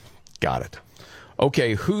 Yes. Got it.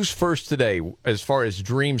 Okay, who's first today as far as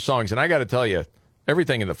Dream songs? And I got to tell you,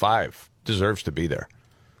 everything in the 5 deserves to be there.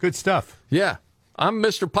 Good stuff. Yeah. I'm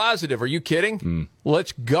Mr. Positive. Are you kidding?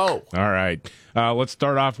 Let's go. All right. Let's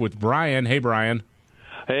start off with Brian. Hey, Brian.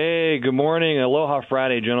 Hey, good morning. Aloha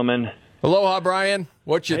Friday, gentlemen. Aloha, Brian.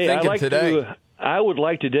 What you thinking today? I would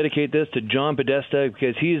like to dedicate this to John Podesta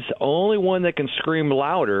because he's the only one that can scream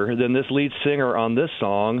louder than this lead singer on this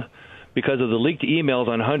song because of the leaked emails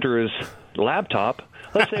on Hunter's laptop.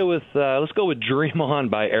 Let's go with Dream On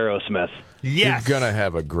by Aerosmith. Yes. You're going to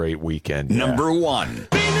have a great weekend. Number 1.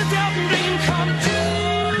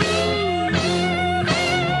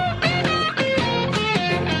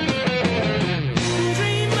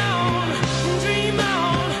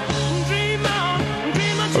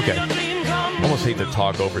 Okay. Almost hate to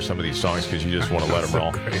talk over some of these songs because you just want to let them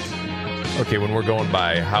roll. Okay, when we're going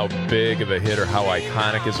by how big of a hit or how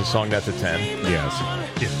iconic is a song, that's a 10.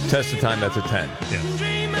 Yes. Test of Time, that's a 10. Yes.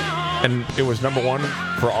 And it was number 1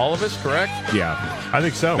 for all of us, correct? Yeah. I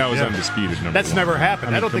think so. That was undisputed number That's 1. never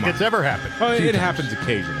happened. I don't think come it's ever happened. Well, it happens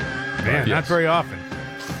occasionally. Man, not very often.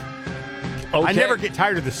 Okay. I never get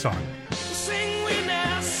tired of this song.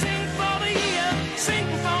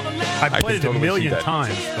 I played it totally a million see that.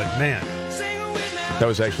 times, but man. That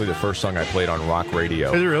was actually the first song I played on rock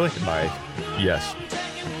radio. Is it really? Yes.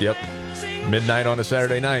 Yep. Midnight on a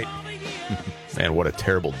Saturday night. Man, what a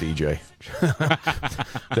terrible DJ.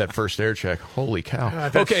 That first air check. Holy cow.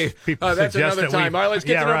 Okay, that's another time. All right, let's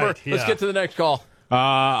get Let's get to the next call.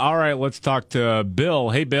 All right, let's talk to Bill.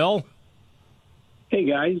 Hey, Bill. Hey,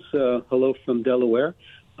 guys. Hello from Delaware.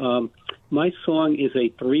 My song is a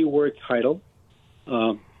 3-word title,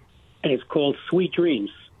 and it's called Sweet Dreams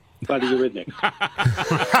by the Eurythmics.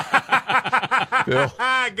 Bill.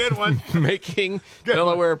 Good one. Making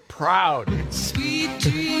Delaware proud. Sweet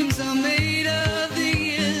dreams are made of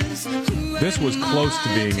these. This was close to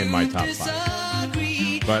being in my top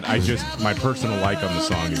 5. But my personal like on the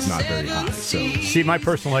song is not very high. So see, my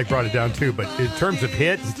personal like brought it down too, but in terms of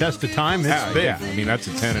hit and test of time, it's big. Yeah. I mean, that's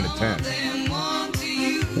a 10 and a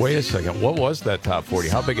 10. Wait a second. What was that top 40?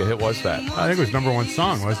 How big a hit was that? I think it was number 1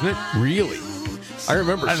 song, wasn't it? Really? I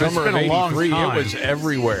remember summer of '83. It was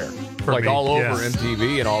everywhere, like all over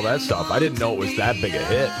MTV and all that stuff. I didn't know it was that big a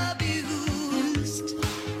hit.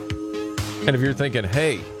 And if you're thinking,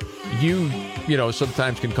 hey, you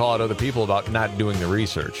sometimes can call out other people about not doing the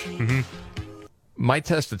research. Mm-hmm. My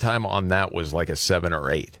test of time on that was like a 7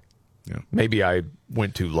 or 8. Yeah. Maybe I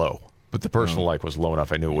went too low, but the personal like was low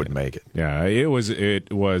enough. I knew it wouldn't make it. Yeah, it was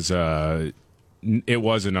a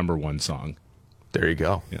number 1 song. There you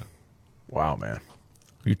go. Yeah. Wow, man.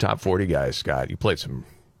 You top 40 guys, Scott. You played some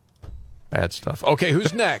bad stuff. Okay,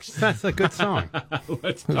 who's next? That's a good song.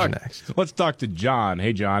 Who's next? Let's talk to John.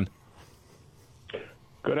 Hey, John.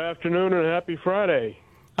 Good afternoon and happy Friday.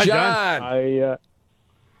 Hi, John.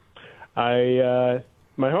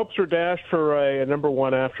 My hopes were dashed for a number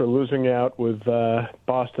 1 after losing out with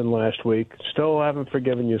Boston last week. Still haven't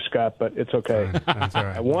forgiven you, Scott, but it's okay. That's all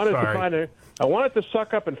right. I wanted to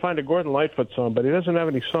suck up and find a Gordon Lightfoot song, but he doesn't have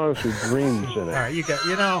any songs with dreams in it.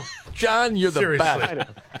 All right, John, you're the best.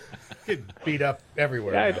 Get beat up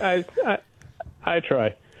everywhere. I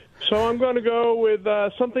try. So I'm going to go with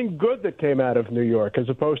something good that came out of New York as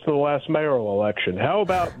opposed to the last mayoral election. How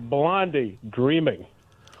about Blondie, Dreaming?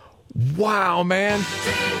 Wow, man.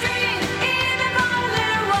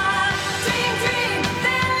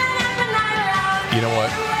 You know what?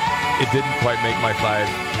 It didn't quite make my 5,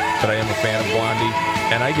 but I am a fan of Blondie,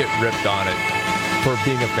 and I get ripped on it for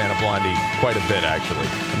being a fan of Blondie quite a bit, actually,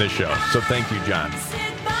 in this show. So thank you, John.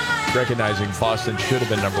 Recognizing Boston should have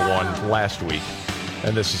been number 1 last week,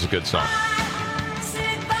 and this is a good song.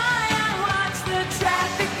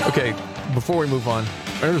 Okay, before we move on,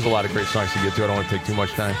 there's a lot of great songs to get to. I don't want to take too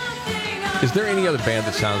much time. Is there any other band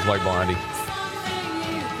that sounds like Blondie?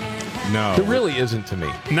 No. There really isn't to me.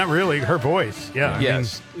 Not really. Her voice. Yeah.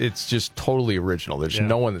 Yes. It's just totally original. There's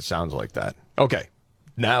no one that sounds like that. Okay.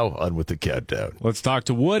 Now on with the countdown. Let's talk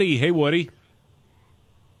to Woody. Hey, Woody.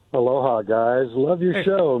 Aloha, guys. Love your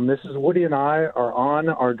show. Mrs. Woody and I are on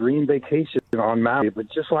our dream vacation on Maui,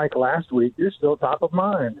 but just like last week, you're still top of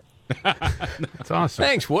mind. That's awesome.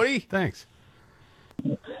 Thanks, Woody. Thanks.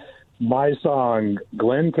 My song,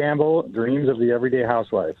 Glenn Campbell, Dreams of the Everyday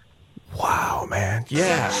Housewife. Wow, man.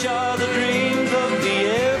 Yeah. Such are the dreams of the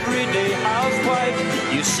everyday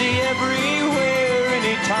housewife you see everywhere,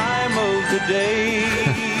 any time of the day.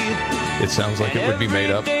 It sounds like it would be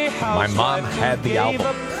made up. My mom had the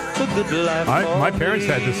album. My parents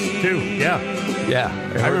had this too. Yeah. Yeah.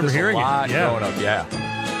 I remember hearing it. Yeah. Growing up. Yeah.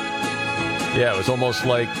 Yeah, it was almost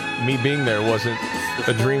like me being there wasn't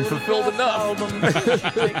a dream fulfilled enough.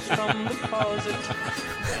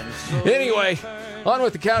 Anyway, on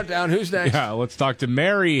with the countdown. Who's next? Yeah, let's talk to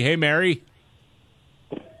Mary. Hey, Mary.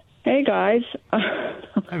 Hey, guys. Hi,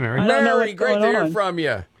 Mary. Mary, great to hear from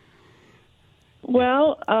you.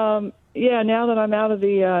 Well, now that I'm out of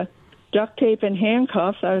the duct tape and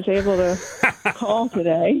handcuffs, I was able to call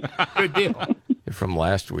today. Good deal. From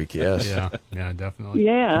last week, yes. Yeah, definitely.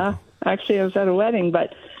 Yeah. Actually, I was at a wedding,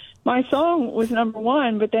 but my song was number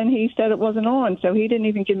one, but then he said it wasn't on, so he didn't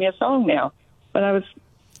even give me a song now. But I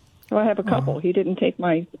have a couple. He didn't take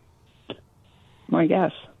my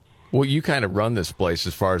guess. Well, you kind of run this place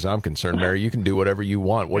as far as I'm concerned, Mary. You can do whatever you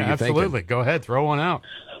want. What are you thinking? Absolutely. Go ahead. Throw one out.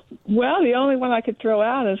 Well, the only one I could throw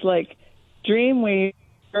out is like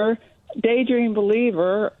Dreamweaver, Daydream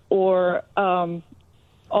Believer, or All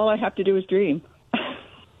I Have to Do Is Dream.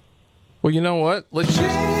 Well, you know what? We'll just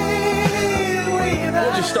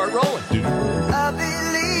start rolling.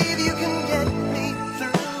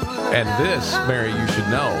 And this, Mary, you should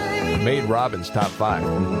know, made Robin's top 5.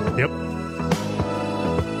 Yep.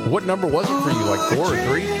 What number was it for you? Like 4 or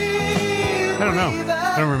 3? I don't know.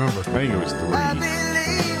 I don't remember. I think it was 3.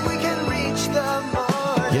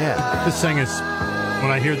 Yeah. This thing is,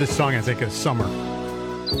 when I hear this song, I think of summer.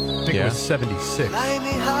 I think it was 76.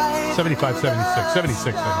 75, 76.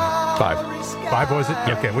 76, I think. 5 was it?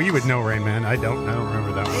 Yeah. Okay, well, you would know, Rain Man. I don't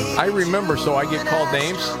remember that one. I remember, so I get called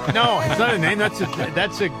names? No, it's not a name. That's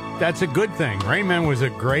a good thing. Rain Man was a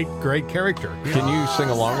great character. Can you sing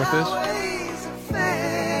along with this?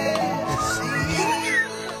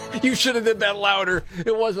 You should have did that louder.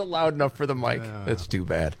 It wasn't loud enough for the mic. That's too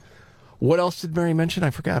bad. What else did Mary mention?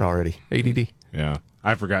 I forgot already. ADD. Yeah,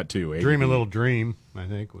 I forgot too. ADD. Dream a Little Dream, I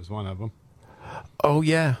think, was one of them. Oh,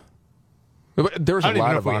 yeah. There's a lot of I don't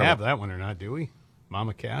even know if we have that one or not, do we?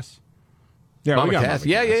 Mama Cass? Yeah, Mama we got Cass.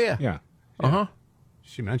 Mama Yeah. Cass. Uh-huh.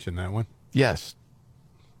 She mentioned that one. Yes.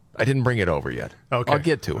 I didn't bring it over yet. Okay. I'll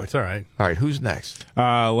get to it. It's all right. All right, who's next?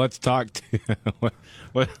 Let's talk to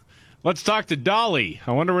let's talk to Dolly.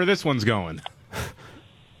 I wonder where this one's going.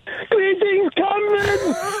 Greetings, Conrad.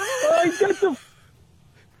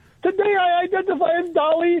 Today I identify as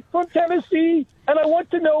Dolly from Tennessee, and I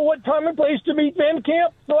want to know what time and place to meet Van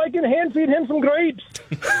Camp so I can hand feed him some grapes.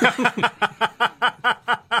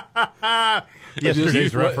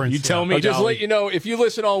 Yesterday's reference. You tell me, I'll just Dolly. let you know, if you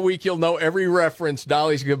listen all week, you'll know every reference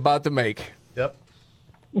Dolly's about to make. Yep.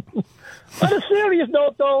 On a serious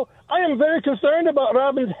note, though, I am very concerned about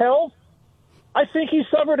Robin's health. I think he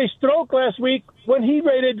suffered a stroke last week when he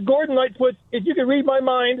rated Gordon Lightfoot, if you can read my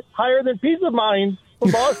mind, higher than Peace of Mind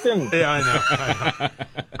from Boston. Yeah, I know.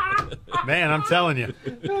 Man, I'm telling you.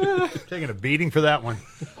 Taking a beating for that one.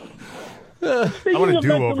 I want to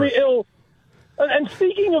do over. And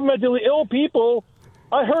speaking of mentally ill people,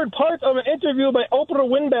 I heard part of an interview by Oprah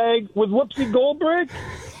Winbag with Whoopsie Goldberg.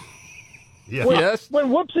 Yes. When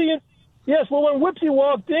Whoopsie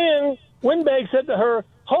walked in, Winbag said to her,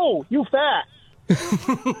 "Ho, you fat."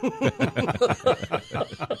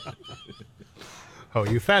 Oh,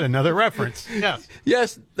 you fat, another reference. Yes.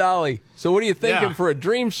 Yes, Dolly. So what are you thinking for a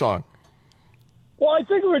dream song? Well, I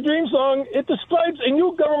think of a dream song. It describes a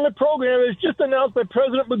new government program that's just announced by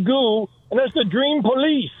President Magoo, and that's the Dream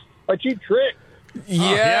Police, a Cheap Trick.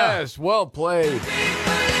 Yes, well played.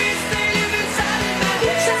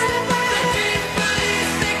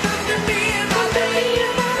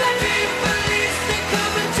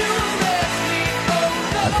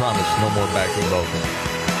 I promise, no more backing vocals.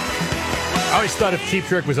 I always thought if Cheap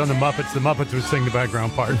Trick was on the Muppets would sing the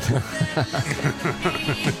background part.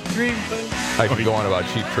 I could go on about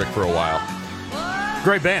Cheap Trick for a while.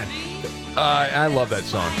 Great band. I love that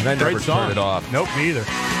song. And I never turned it off. Nope, me either.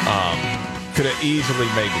 Could have easily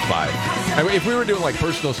made the 5. I mean, if we were doing like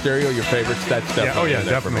personal stereo, your favorites, that's definitely. Yeah, oh yeah,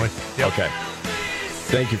 definitely. Yep. Okay.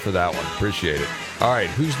 Thank you for that one. Appreciate it. All right,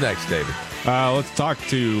 who's next, David? Let's talk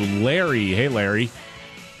to Larry. Hey, Larry.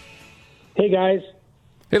 Hey, guys.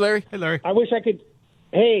 Hey, Larry. Hey, Larry. I wish I could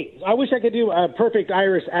do a perfect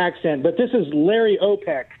Irish accent, but this is Larry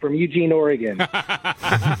Opek from Eugene, Oregon.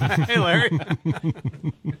 Hey, Larry.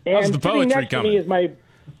 How's the poetry coming?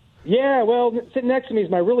 Sitting next to me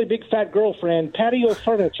is my really big fat girlfriend, Patio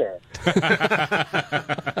Furniture.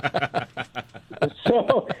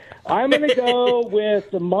 So I'm going to go with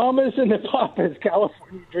the Mamas and the Papas,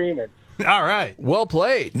 California Dreamin'. All right. Well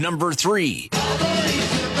played. Number 3.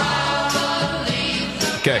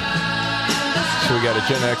 Okay. So we got a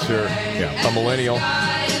Gen Xer, a millennial,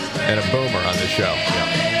 and a boomer on this show.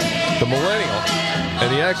 Yeah. The millennial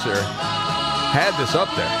and the Xer had this up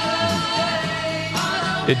there.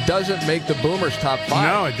 It doesn't make the boomers top 5.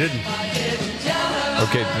 No, it didn't.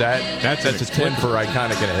 Okay, that's a 10 for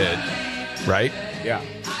iconic and a hit, right? Yeah.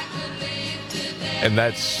 And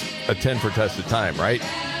that's a 10 for test of time, right?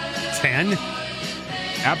 10?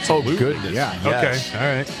 Absolutely. Oh, goodness. Yeah. Yes. Okay, all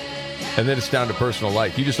right. And then it's down to personal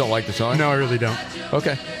like. You just don't like the song? No, I really don't.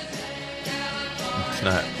 Okay. It's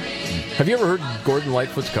not. Have you ever heard Gordon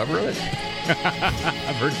Lightfoot's cover of it?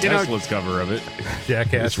 I've heard Tesla's cover of it.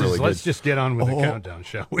 Jackasses, really good. let's just get on with the countdown,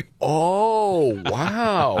 shall we? Oh,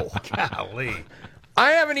 wow. Golly.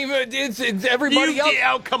 I haven't even, it's everybody else.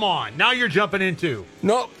 Oh, come on. Now you're jumping into.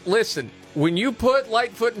 No, listen. When you put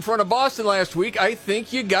Lightfoot in front of Boston last week, I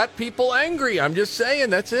think you got people angry. I'm just saying,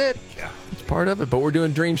 that's it. Yeah. It's part of it. But we're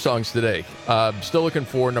doing dream songs today. Still looking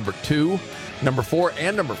for number 2, number 4,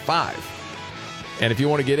 and number 5. And if you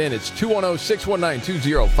want to get in, it's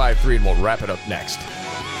 210-619-2053, and we'll wrap it up next.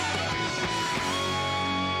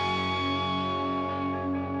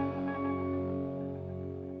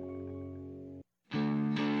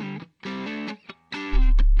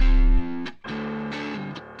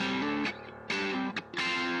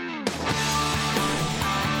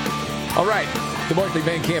 All right, the Markley,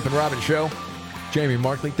 Van Camp, and Robbins Show. Jamie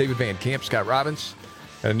Markley, David Van Camp, Scott Robbins.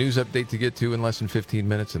 And a news update to get to in less than 15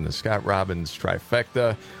 minutes in the Scott Robbins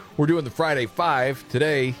trifecta. We're doing the Friday 5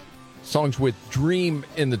 today. Songs with Dream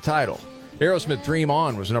in the title. Aerosmith, Dream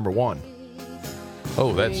On was number 1.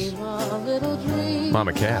 Oh, that's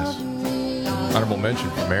Mama Cass. Honorable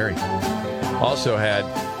mention for Mary. Also had,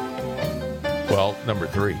 number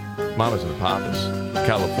 3, Mamas and the Papas,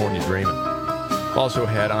 California Dreamin'. Also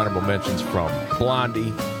had honorable mentions from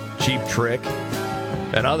Blondie, Cheap Trick,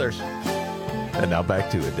 and others. And now back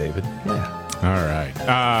to it, David. Yeah. All right.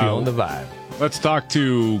 Feeling the vibe. Let's talk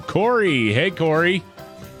to Corey. Hey, Corey.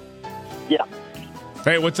 Yeah.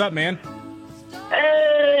 Hey, what's up, man?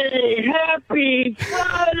 Hey, happy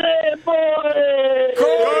Friday, boys!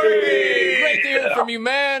 Corey! Great to hear from you,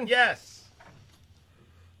 man. Yes.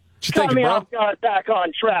 What you thinking, bro? Got back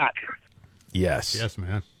on track. Yes. Yes,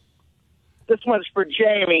 man. This one's for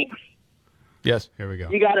Jamie. Yes. Here we go.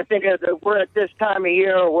 You got to think of we're at this time of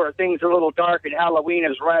year where things are a little dark and Halloween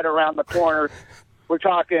is right around the corner. We're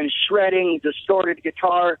talking shredding, distorted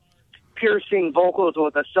guitar, piercing vocals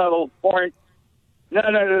with a subtle point.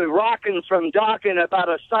 Rocking from Dawkins about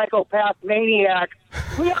a psychopath maniac.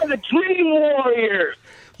 We are the Dream Warriors.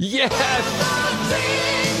 Yes.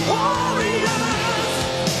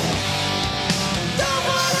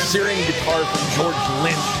 Searing guitar from George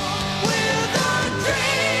Lynch.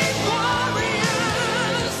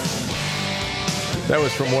 That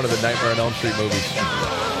was from one of the Nightmare on Elm Street movies.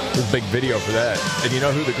 There's a big video for that. And you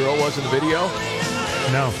know who the girl was in the video?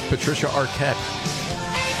 No. Patricia Arquette.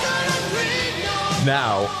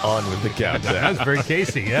 Now, on with the countdown. That was very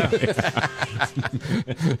Casey, yeah.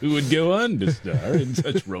 Who would go on to star in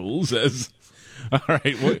such roles as... All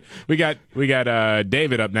right, we got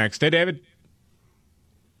David up next. Hey, David.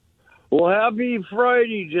 Well, happy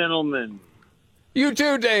Friday, gentlemen. You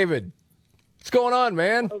too, David. What's going on,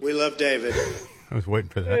 man? We love David. I was waiting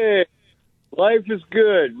for that. Hey, life is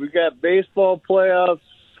good. We got baseball playoffs,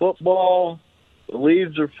 football. The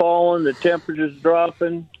leaves are falling. The temperature's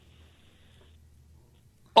dropping.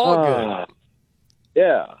 All good.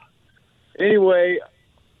 Yeah. Anyway,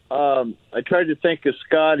 I tried to think of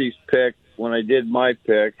Scotty's pick when I did my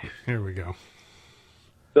pick. Here we go.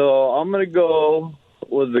 So I'm going to go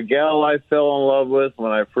with the gal I fell in love with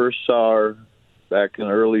when I first saw her back in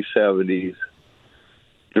the early 70s.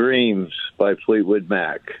 Dreams by Fleetwood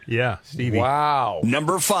Mac. Yeah, Stevie. Wow.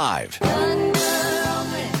 Number 5.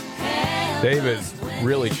 David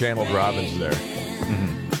really channeled Robbins there.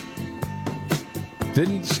 Mm-hmm.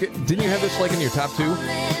 Didn't you have this like in your top 2?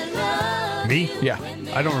 Me? Yeah.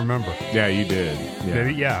 I don't remember. Yeah, you did. Yeah,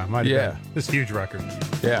 maybe, might have Yeah. been. This huge record.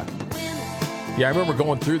 Yeah. Yeah, I remember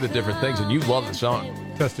going through the different things, and you love the song.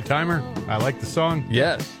 Test of Timer. I like the song.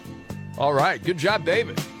 Yes. All right. Good job,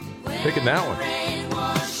 David. Picking that one.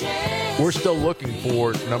 We're still looking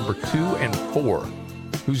for number 2 and 4.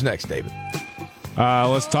 Who's next, David?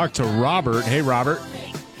 Let's talk to Robert. Hey, Robert.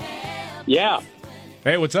 Yeah.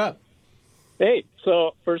 Hey, what's up? Hey,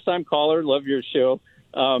 so first-time caller, love your show.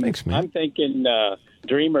 Thanks, man. I'm thinking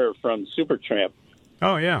Dreamer from Supertramp.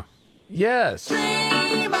 Oh, yeah. Yes.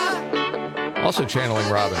 Also channeling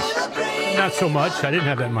Robbins. Not so much. I didn't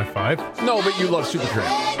have that in my 5. No, but you love Supertramp.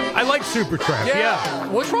 I like Supertramp, yeah.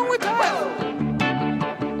 What's wrong with that?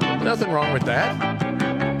 Nothing wrong with that.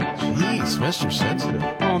 Jeez, Mr. Sensitive.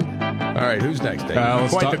 All right, who's next, Dave?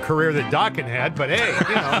 Quite the career that Dokken had, but hey,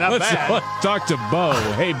 not bad. Let's talk to Bo.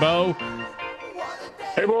 Hey, Bo.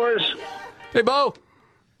 Hey, boys. Hey, Bo.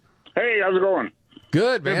 Hey, how's it going?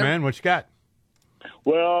 Good, man. Good, man. What you got?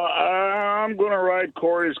 Well, I'm going to ride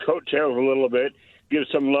Corey's coattails a little bit, give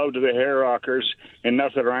some love to the Hair Rockers, and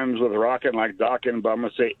nothing rhymes with rockin' like Dokken, but I'm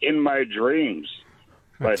going to say In My Dreams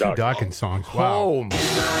by 2 Dokken songs. Wow. Oh,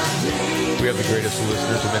 we have the greatest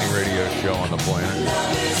listeners of any radio show on the planet.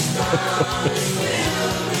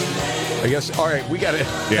 I guess, all right, we got to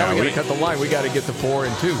cut the line. We got to get to 4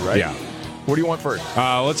 and 2, right? Yeah. What do you want first?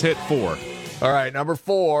 Let's hit 4. All right, number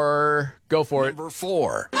 4. Go for it. Number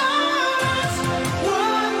 4.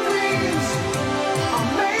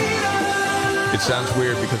 It sounds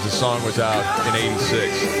weird because the song was out in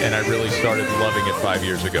 '86, and I really started loving it 5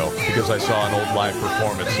 years ago because I saw an old live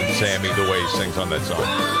performance and Sammy the way he sings on that song.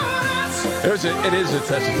 It is a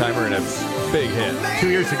test of timer and a big hit. 2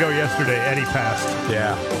 years ago yesterday, Eddie passed.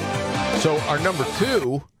 Yeah. So our number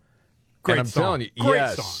 2, Great and I'm song. telling you, Great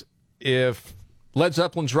yes, song. if Led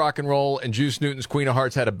Zeppelin's Rock and Roll and Juice Newton's Queen of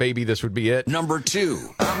Hearts had a baby, this would be it. Number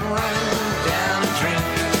 2. I'm running down a dream.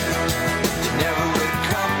 You never would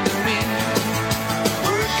come to me.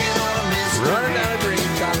 Working on a mystery. Running Down a Dream,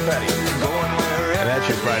 Tom Petty. And that's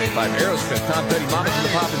your Friday 5. Aerosmith, Tom Petty, Mamas and the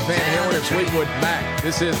Poppins, Van Halen, and Fleetwood Mac.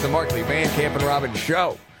 This is the Markley Van Camp and Robbins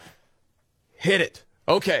Show. Hit it.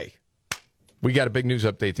 Okay. We got a big news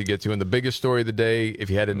update to get to, and the biggest story of the day,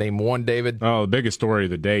 if you had to name one, David. Oh, the biggest story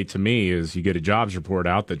of the day to me is you get a jobs report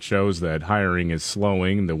out that shows that hiring is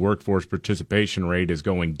slowing. The workforce participation rate is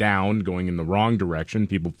going down, going in the wrong direction,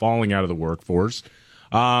 people falling out of the workforce.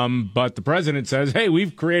 But the president says, hey,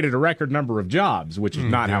 we've created a record number of jobs, which is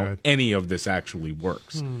not how any of this actually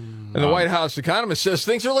works. And the White House economist says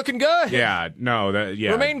things are looking good. Yeah, no,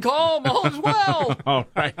 Remain calm, all is well. All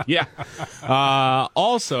right, yeah.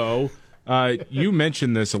 Also, you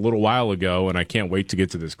mentioned this a little while ago, and I can't wait to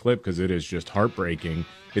get to this clip because it is just heartbreaking.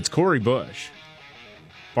 It's Cori Bush,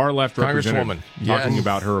 far-left representative, talking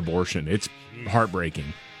about her abortion. It's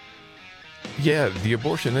heartbreaking. Yeah, the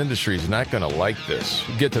abortion industry is not going to like this.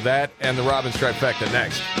 We'll get to that and the Robbins Trifecta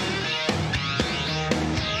next.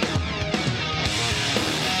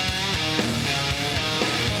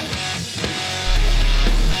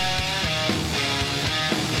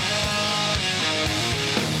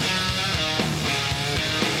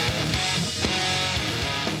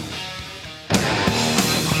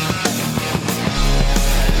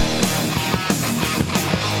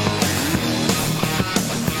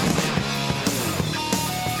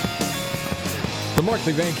 The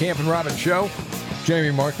Markley, Van Camp, and Robbins Show.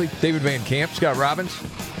 Jamie Markley, David Van Camp, Scott Robbins.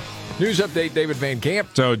 News update, David Van Camp.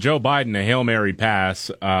 So Joe Biden, a Hail Mary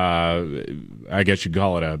pass, I guess you'd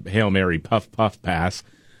call it a Hail Mary puff pass,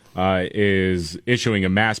 is issuing a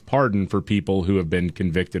mass pardon for people who have been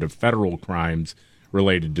convicted of federal crimes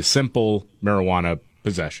related to simple marijuana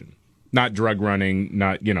possession. Not drug running,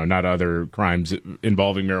 not other crimes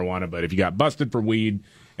involving marijuana, but if you got busted for weed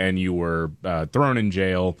and you were thrown in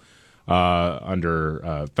jail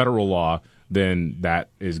under federal law, then that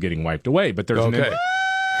is getting wiped away. But there's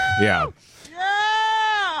yeah.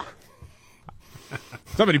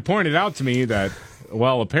 Somebody pointed out to me that,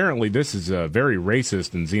 well, apparently this is very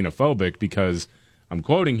racist and xenophobic because, I'm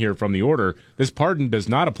quoting here from the order, this pardon does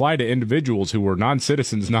not apply to individuals who were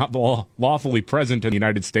non-citizens not lawfully present in the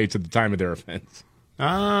United States at the time of their offense.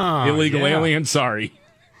 Illegal aliens, sorry.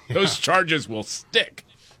 Those charges will stick.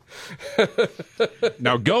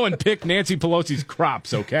 Now go and pick Nancy Pelosi's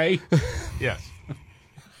crops, okay? Yes.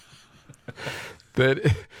 That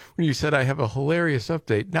when you said I have a hilarious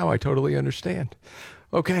update, now I totally understand.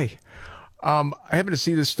 Okay. I happened to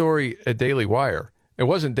see this story at Daily Wire. It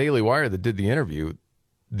wasn't Daily Wire that did the interview.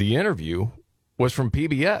 The interview was from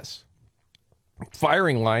PBS.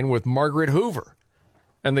 Firing line with Margaret Hoover.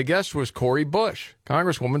 And the guest was Cori Bush,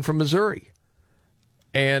 Congresswoman from Missouri.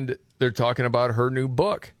 And they're talking about her new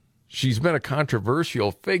book. She's been a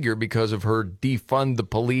controversial figure because of her defund the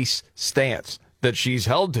police stance that she's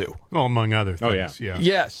held to. Well, among other things. Oh, yeah.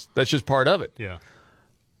 Yes, that's just part of it. Yeah.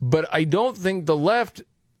 But I don't think the left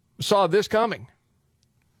saw this coming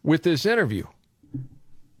with this interview.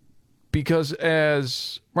 Because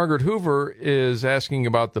as Margaret Hoover is asking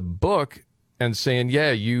about the book and saying,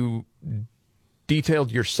 yeah, you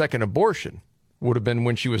detailed your second abortion, would have been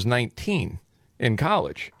when she was 19 in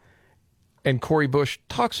college. And Cori Bush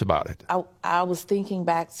talks about it. I was thinking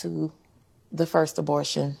back to the first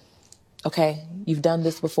abortion. Okay, you've done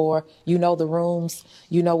this before. You know the rooms.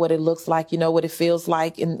 You know what it looks like. You know what it feels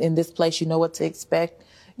like in this place. You know what to expect.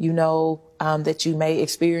 You know that you may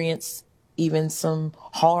experience even some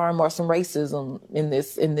harm or some racism in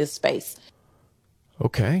this space.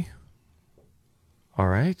 Okay. All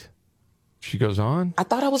right. She goes on. I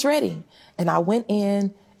thought I was ready. And I went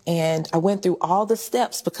in and I went through all the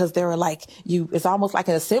steps because they were like, it's almost like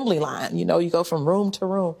an assembly line. You know, you go from room to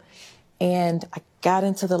room. And I got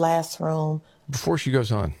into the last room. Before she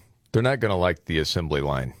goes on, they're not going to like the assembly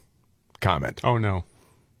line comment. Oh, no.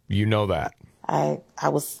 You know that. I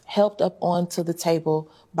was helped up onto the table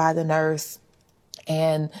by the nurse,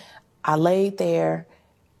 and I laid there,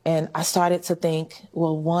 and I started to think,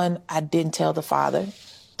 well, one, I didn't tell the father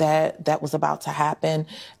that was about to happen.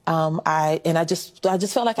 I just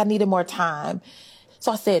felt like I needed more time.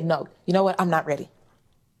 So I said, no, you know what? I'm not ready.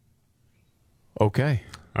 Okay.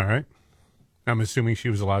 All right. I'm assuming she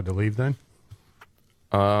was allowed to leave then?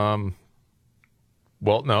 Well,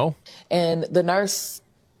 no. And the nurse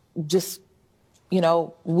just,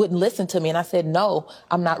 wouldn't listen to me. And I said, no,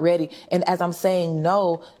 I'm not ready. And as I'm saying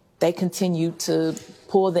no, they continued to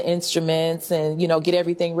pull the instruments and, get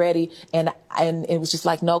everything ready. And it was just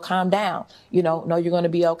like, no, calm down. No, you're going to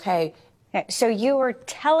be okay. So you were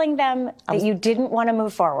telling them that you didn't want to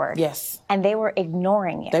move forward. Yes. And they were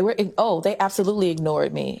ignoring you. They absolutely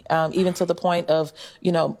ignored me, even to the point of,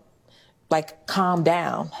 calm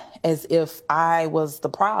down, as if I was the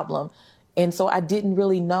problem. And so I didn't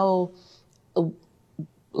really know,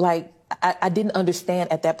 I didn't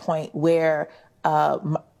understand at that point where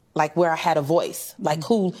I had a voice,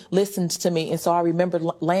 who listened to me. And so I remember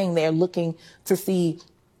laying there looking to see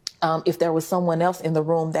if there was someone else in the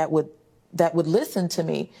room that would listen to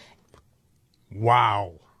me.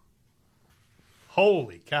 Wow.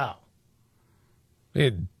 Holy cow.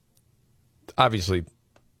 Obviously,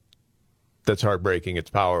 that's heartbreaking. It's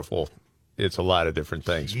powerful. It's a lot of different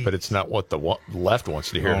things, but it's not what the left wants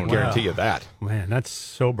to hear. I guarantee you that. Man, that's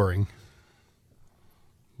sobering.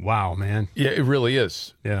 Wow, man. Yeah, it really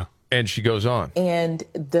is. Yeah. And she goes on. And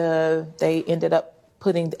they ended up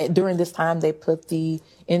during this time, they put the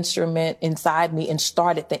instrument inside me and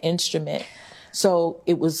started the instrument. So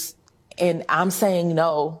it was, and I'm saying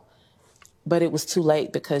no, but it was too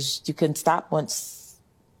late because you couldn't stop once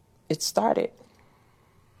it started.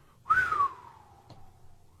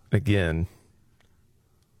 Again,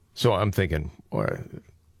 so I'm thinking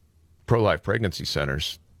pro-life pregnancy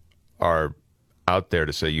centers are out there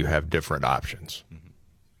to say you have different options. Mm-hmm.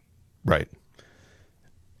 Right.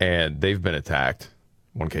 And they've been attacked.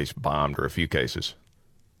 One case bombed, or a few cases.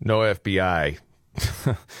 No FBI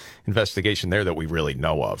investigation there that we really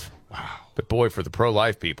know of. Wow. But boy, for the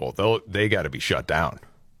pro-life people, they got to be shut down.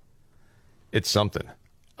 It's something.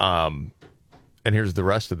 And here's the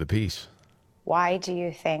rest of the piece. Why do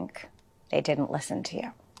you think they didn't listen to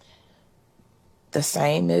you? The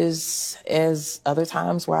same as other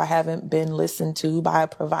times where I haven't been listened to by a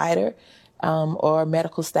provider or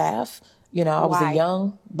medical staff. I was a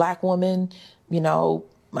young Black woman.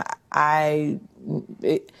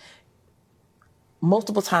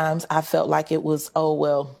 Multiple times I felt like it was, oh,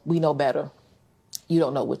 well, we know better. You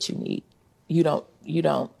don't know what you need. You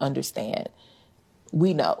don't understand.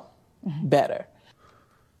 We know better.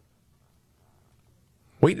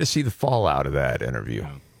 Waiting to see the fallout of that interview.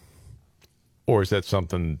 Or is that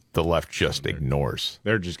something the left just ignores?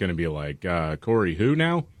 They're just going to be like, Cori who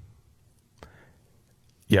now?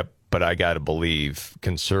 Yep. But I got to believe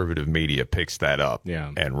conservative media picks that up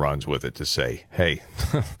and runs with it to say, hey,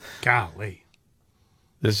 golly,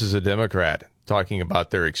 this is a Democrat talking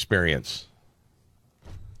about their experience.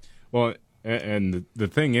 Well, and the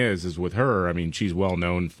thing is with her, I mean, she's well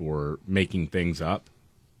known for making things up.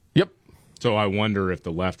 Yep. So I wonder if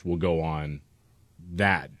the left will go on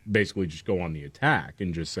that, basically just go on the attack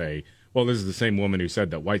and just say, well, this is the same woman who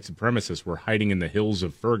said that white supremacists were hiding in the hills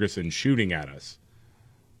of Ferguson shooting at us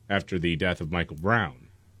after the death of Michael Brown.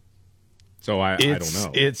 So I don't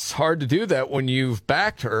know. It's hard to do that when you've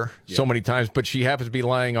backed her so many times, but she happens to be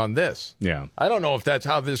lying on this. Yeah. I don't know if that's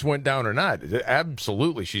how this went down or not.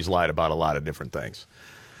 Absolutely, she's lied about a lot of different things.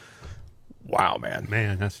 Wow, man.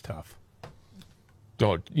 Man, that's tough.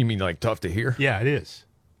 Don't you mean like tough to hear? Yeah, it is.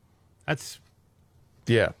 That's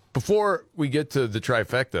Yeah. Before we get to the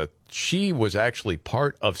trifecta, she was actually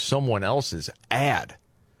part of someone else's ad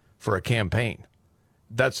for a campaign.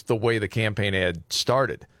 That's the way the campaign ad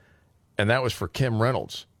started. And that was for Kim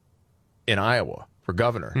Reynolds in Iowa for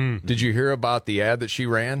governor. Mm-hmm. Did you hear about the ad that she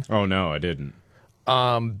ran? Oh, no, I didn't.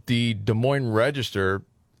 The Des Moines Register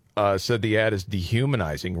said the ad is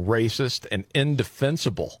dehumanizing, racist, and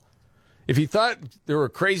indefensible. If you thought there were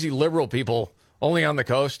crazy liberal people only on the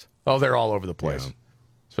coast, oh, they're all over the place,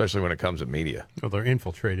 especially when it comes to media. Well, they're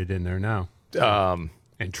infiltrated in there now.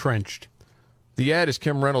 Entrenched. The ad is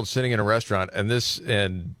Kim Reynolds sitting in a restaurant,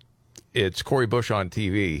 and it's Cori Bush on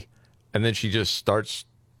TV, and then she just starts,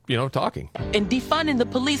 talking. And defunding the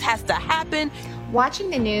police has to happen. Watching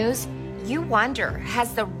the news, you wonder,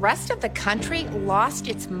 has the rest of the country lost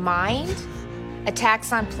its mind?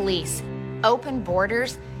 Attacks on police, open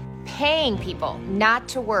borders, paying people not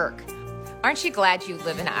to work. Aren't you glad you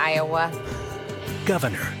live in Iowa?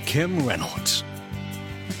 Governor Kim Reynolds.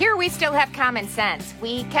 Here we still have common sense.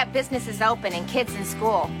 We kept businesses open and kids in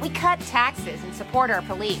school. We cut taxes and support our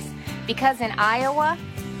police. Because in Iowa,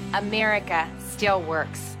 America still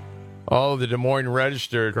works. Oh, the Des Moines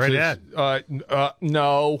Register. Great ad.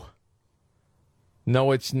 No.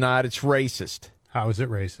 No, it's not. It's racist. How is it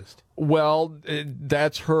racist? Well,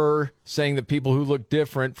 that's her saying that people who look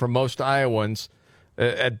different from most Iowans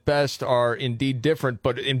at best are indeed different,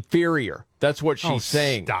 but inferior. That's what she's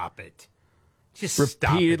saying. Stop it. Just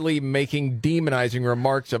repeatedly making demonizing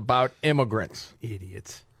remarks about immigrants.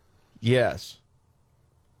 Idiots. Yes.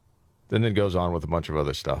 Then it goes on with a bunch of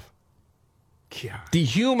other stuff. God.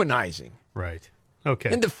 Dehumanizing. Right.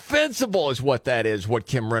 Okay. Indefensible is what that is, what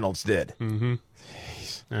Kim Reynolds did. Mm-hmm.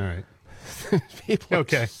 All right. People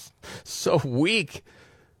okay. So weak.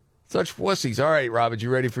 Such wussies. All right, Robin, you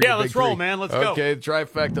ready for your big let's roll, three? man. Let's go. Okay, the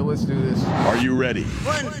trifecta. Let's do this. Are you ready?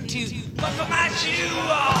 1, 2, buckle my shoe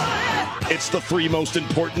on. It's the 3 most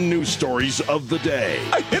important news stories of the day.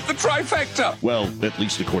 I hit the trifecta. Well, at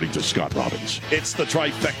least according to Scott Robbins. It's the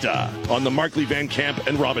trifecta on the Markley Van Camp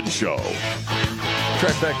and Robbins Show.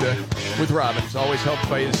 Trifecta with Robbins, always helped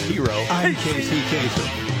by his hero. I'm Casey Kasem.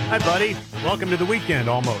 Hi, buddy. Welcome to the weekend,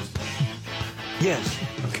 almost. Yes.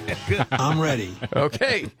 Okay, good. I'm ready.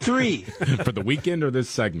 Okay. 3. For the weekend or this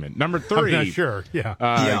segment? Number 3. I'm not sure. Yeah.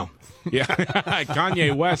 Yeah.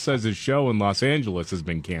 Kanye West says his show in Los Angeles has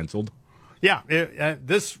been canceled. Yeah.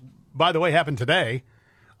 This, by the way, happened today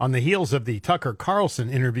on the heels of the Tucker Carlson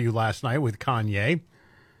interview last night with Kanye,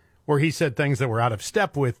 where he said things that were out of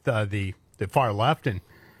step with the far left. And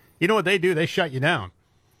you know what they do? They shut you down.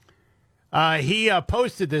 He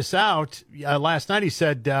posted this out last night. He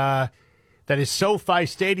said that his SoFi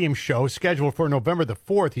Stadium show, scheduled for November the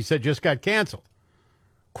 4th, he said just got canceled.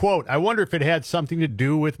 Quote, I wonder if it had something to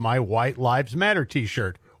do with my White Lives Matter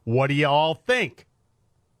t-shirt. What do you all think?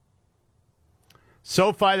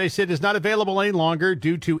 SoFi, they said, is not available any longer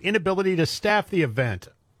due to inability to staff the event.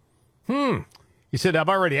 He said, I've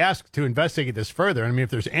already asked to investigate this further. I mean, if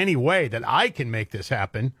there's any way that I can make this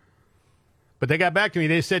happen. But they got back to me.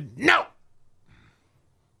 They said, no.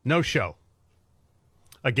 No show.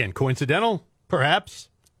 Again, coincidental, perhaps.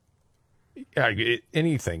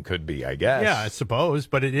 Anything could be, I guess. Yeah, I suppose.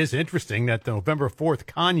 But it is interesting that the November 4th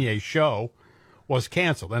Kanye show was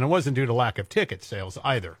canceled. And it wasn't due to lack of ticket sales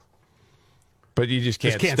either. But you just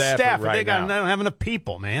can't staff it right now. They don't have enough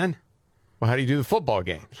people, man. Well, how do you do the football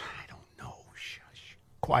games? I don't know. Shush.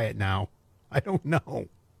 Quiet now. I don't know.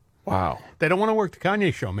 Wow. They don't want to work the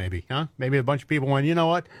Kanye show, maybe, huh? Maybe a bunch of people went, you know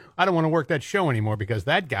what? I don't want to work that show anymore because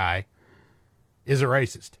that guy is a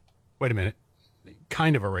racist. Wait a minute.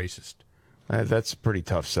 Kind of a racist. That's a pretty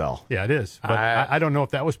tough sell. Yeah, it is. But I don't know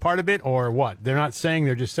if that was part of it or what. They're not saying,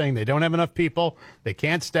 they're just saying they don't have enough people. They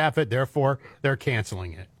can't staff it. Therefore, they're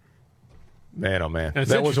canceling it. Man, oh, man. And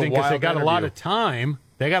it's that was a interesting because wild they got interview. a lot of time.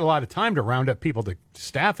 They got a lot of time to round up people to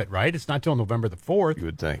staff it, right? It's not till November the 4th. You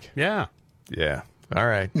would think. Yeah. Yeah. All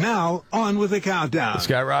right. Now, on with the countdown.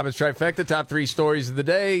 Scott Robbins trifecta, top 3 stories of the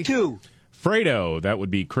day. 2. Fredo, that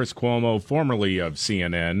would be Chris Cuomo, formerly of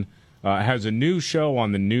CNN, has a new show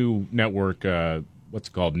on the new network, what's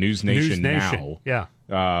it called? News Nation Now. Yeah.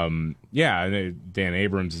 Dan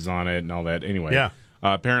Abrams is on it and all that. Anyway, Yeah.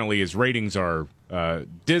 Apparently his ratings are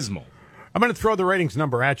dismal. I'm going to throw the ratings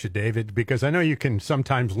number at you, David, because I know you can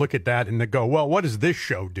sometimes look at that and go, well, what does this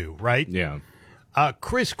show do, right? Yeah.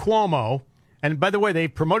 Chris Cuomo, and by the way, they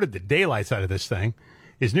promoted the daylight side of this thing.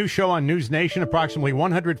 His new show on News Nation, approximately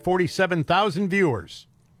 147,000 viewers.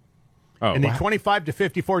 Oh, in the 25 to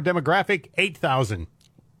 54 demographic, 8,000.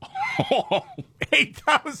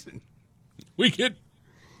 8,000. We get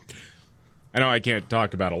I know I can't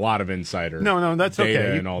talk about a lot of insider No, that's data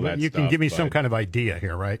okay. and all that you stuff. can give me some but, kind of idea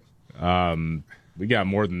here, right? We got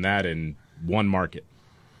more than that in one market.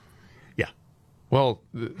 Yeah. Well,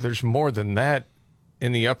 there's more than that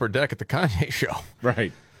in the upper deck at the Kanye show.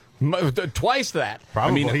 Right. Twice that.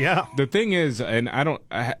 Probably, yeah. The thing is, and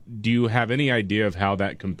do you have any idea of how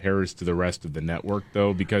that compares to the rest of the network,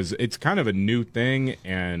 though? Because it's kind of a new thing,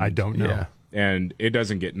 and I don't know. Yeah. And it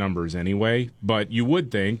doesn't get numbers anyway. But you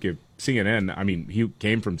would think if CNN, I mean, he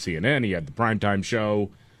came from CNN, he had the primetime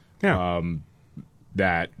show,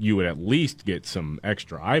 that you would at least get some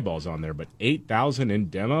extra eyeballs on there. But 8,000 in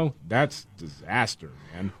demo, that's disaster,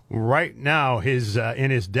 man. Right now,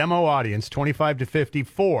 in his demo audience, 25 to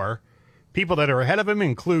 54, people that are ahead of him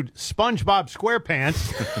include SpongeBob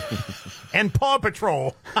SquarePants and Paw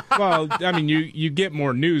Patrol. Well, I mean, you get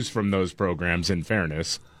more news from those programs, in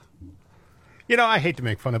fairness. You know, I hate to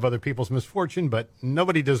make fun of other people's misfortune, but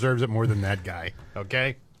nobody deserves it more than that guy,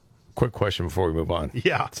 okay? Quick question before we move on.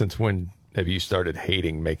 Yeah. Since when have you started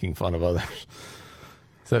hating making fun of others?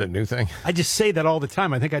 Is that a new thing? I just say that all the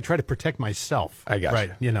time. I think I try to protect myself. I got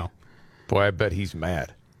right, you know. Boy, I bet he's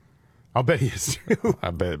mad. I'll bet he is, too.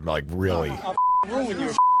 I bet, like, really. I'll ruin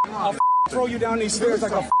you. I'll throw you down these stairs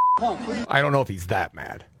like a punk. I don't know if he's that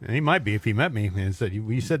mad. And he might be if he met me and said,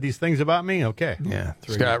 you said these things about me? Okay. Yeah.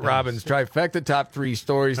 Scott Robbins, trifecta, top 3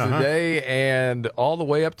 stories today, and all the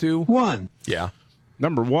way up to 1. Yeah.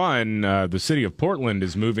 Number 1, the city of Portland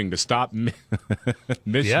is moving to stop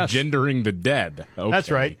misgendering the dead. Okay.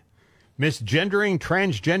 That's right. Misgendering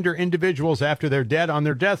transgender individuals after they're dead on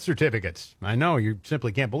their death certificates. I know, you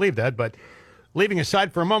simply can't believe that, but leaving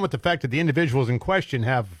aside for a moment the fact that the individuals in question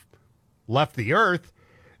have left the earth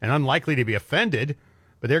and unlikely to be offended,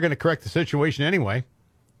 but they're going to correct the situation anyway.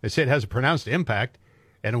 They say it has a pronounced impact,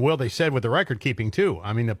 and a will, they said, with the record keeping, too.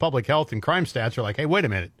 I mean, the public health and crime stats are like, hey, wait a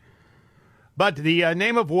minute. But the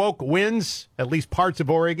name of woke wins, at least parts of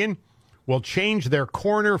Oregon, will change their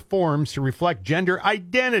coroner forms to reflect gender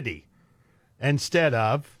identity instead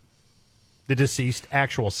of the deceased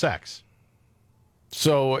actual sex.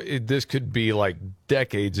 So this could be like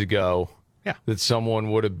decades ago. Yeah. That someone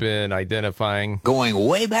would have been identifying. Going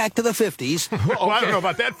way back to the 50s. Well, I don't know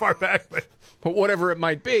about that far back, but whatever it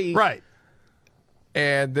might be. Right.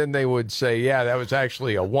 And then they would say, yeah, that was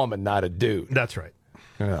actually a woman, not a dude. That's right.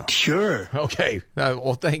 Yeah. Sure. Okay.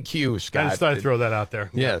 Well, thank you, Scott. I just thought I'd throw that out there.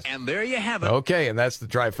 Yes. And there you have it. Okay, and that's the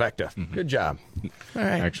trifecta. Good job. All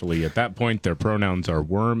right. Actually, at that point, their pronouns are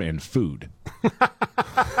worm and food.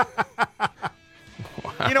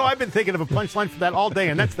 You know, I've been thinking of a punchline for that all day,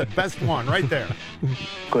 and that's the best one right there.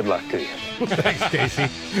 Good luck to you. Thanks, Casey.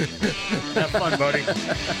 Have fun, buddy.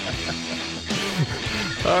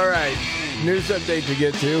 All right. News update to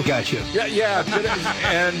get to. Gotcha. Yeah.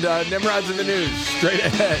 And Nimrod's in the news. Straight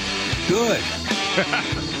ahead. Good.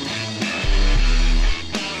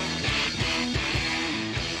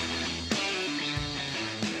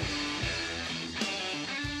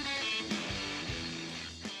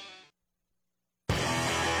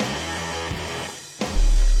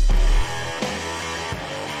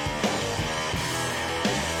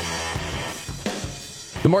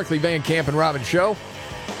 The Markley, Van Camp, and Robbins Show.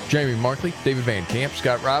 Jamie Markley, David Van Camp,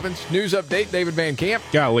 Scott Robbins. News update, David Van Camp.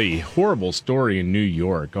 Golly, horrible story in New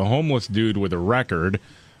York. A homeless dude with a record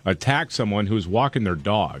attacked someone who was walking their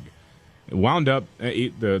dog. It wound up,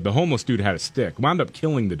 the homeless dude had a stick, wound up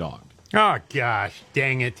killing the dog. Oh, gosh,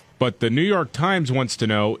 dang it. But the New York Times wants to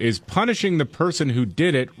know, is punishing the person who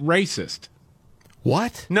did it racist?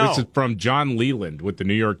 What? No. This is from John Leland with the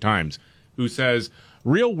New York Times, who says,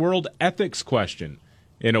 real-world ethics question.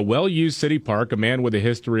 In a well-used city park, a man with a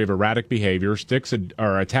history of erratic behavior attacks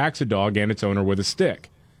a dog and its owner with a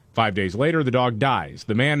stick. 5 days later, the dog dies.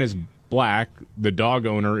 The man is black. The dog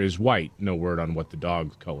owner is white. No word on what the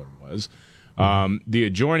dog's color was. The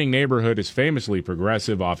adjoining neighborhood is famously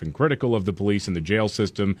progressive, often critical of the police and the jail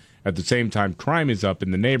system. At the same time, crime is up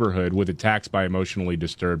in the neighborhood with attacks by emotionally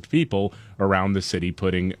disturbed people around the city,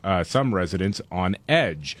 putting some residents on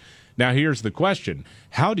edge. Now, here's the question.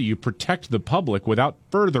 How do you protect the public without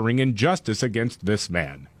furthering injustice against this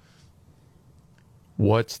man?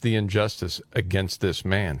 What's the injustice against this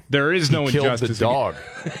man? There is no injustice. He killed the dog.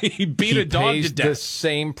 He beat a dog pays to death. the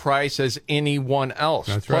same price as anyone else.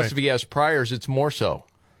 That's Plus, right. if he has priors, it's more so.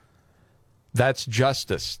 That's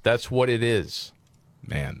justice. That's what it is.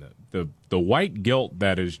 Man, the white guilt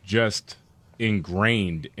that is just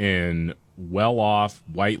ingrained in well-off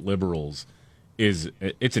white liberals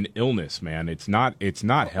it's an illness, man. It's not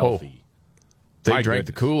healthy. They drank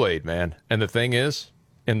the Kool-Aid, man. And the thing is,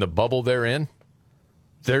 in the bubble they're in,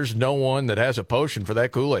 there's no one that has a potion for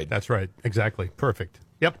that Kool-Aid. That's right. Exactly. Perfect.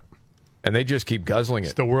 Yep. And they just keep guzzling it.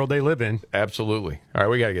 It's the world they live in. Absolutely. All right,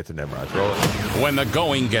 we got to get to Nimrods. Roll it. When the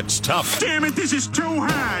going gets tough. Damn it, this is too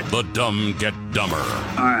hard. The dumb get dumber.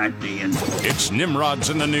 All right, Ian. It's Nimrods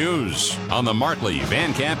in the News on the Markley,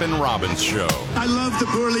 Van Camp, and Robbins Show. I love the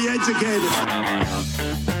poorly educated.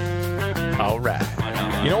 All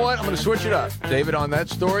right. You know what? I'm going to switch it up. David, on that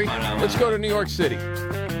story, let's go to New York City.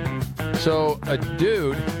 So a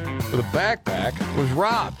dude with a backpack was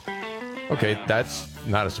robbed. Okay, that's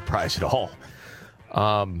not a surprise at all.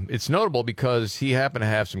 It's notable because he happened to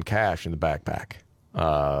have some cash in the backpack.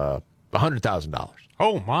 $100,000.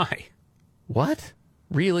 Oh, my. What?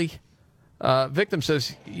 Really? Victim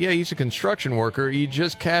says, yeah, he's a construction worker. He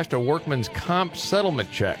just cashed a workman's comp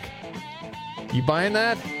settlement check. You buying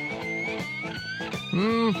that?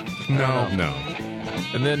 No.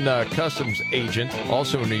 And then customs agent,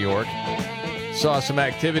 also in New York, saw some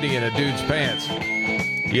activity in a dude's pants.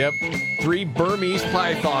 Yep, 3 Burmese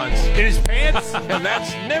pythons. In his pants? And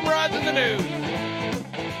that's Nimrods in the News.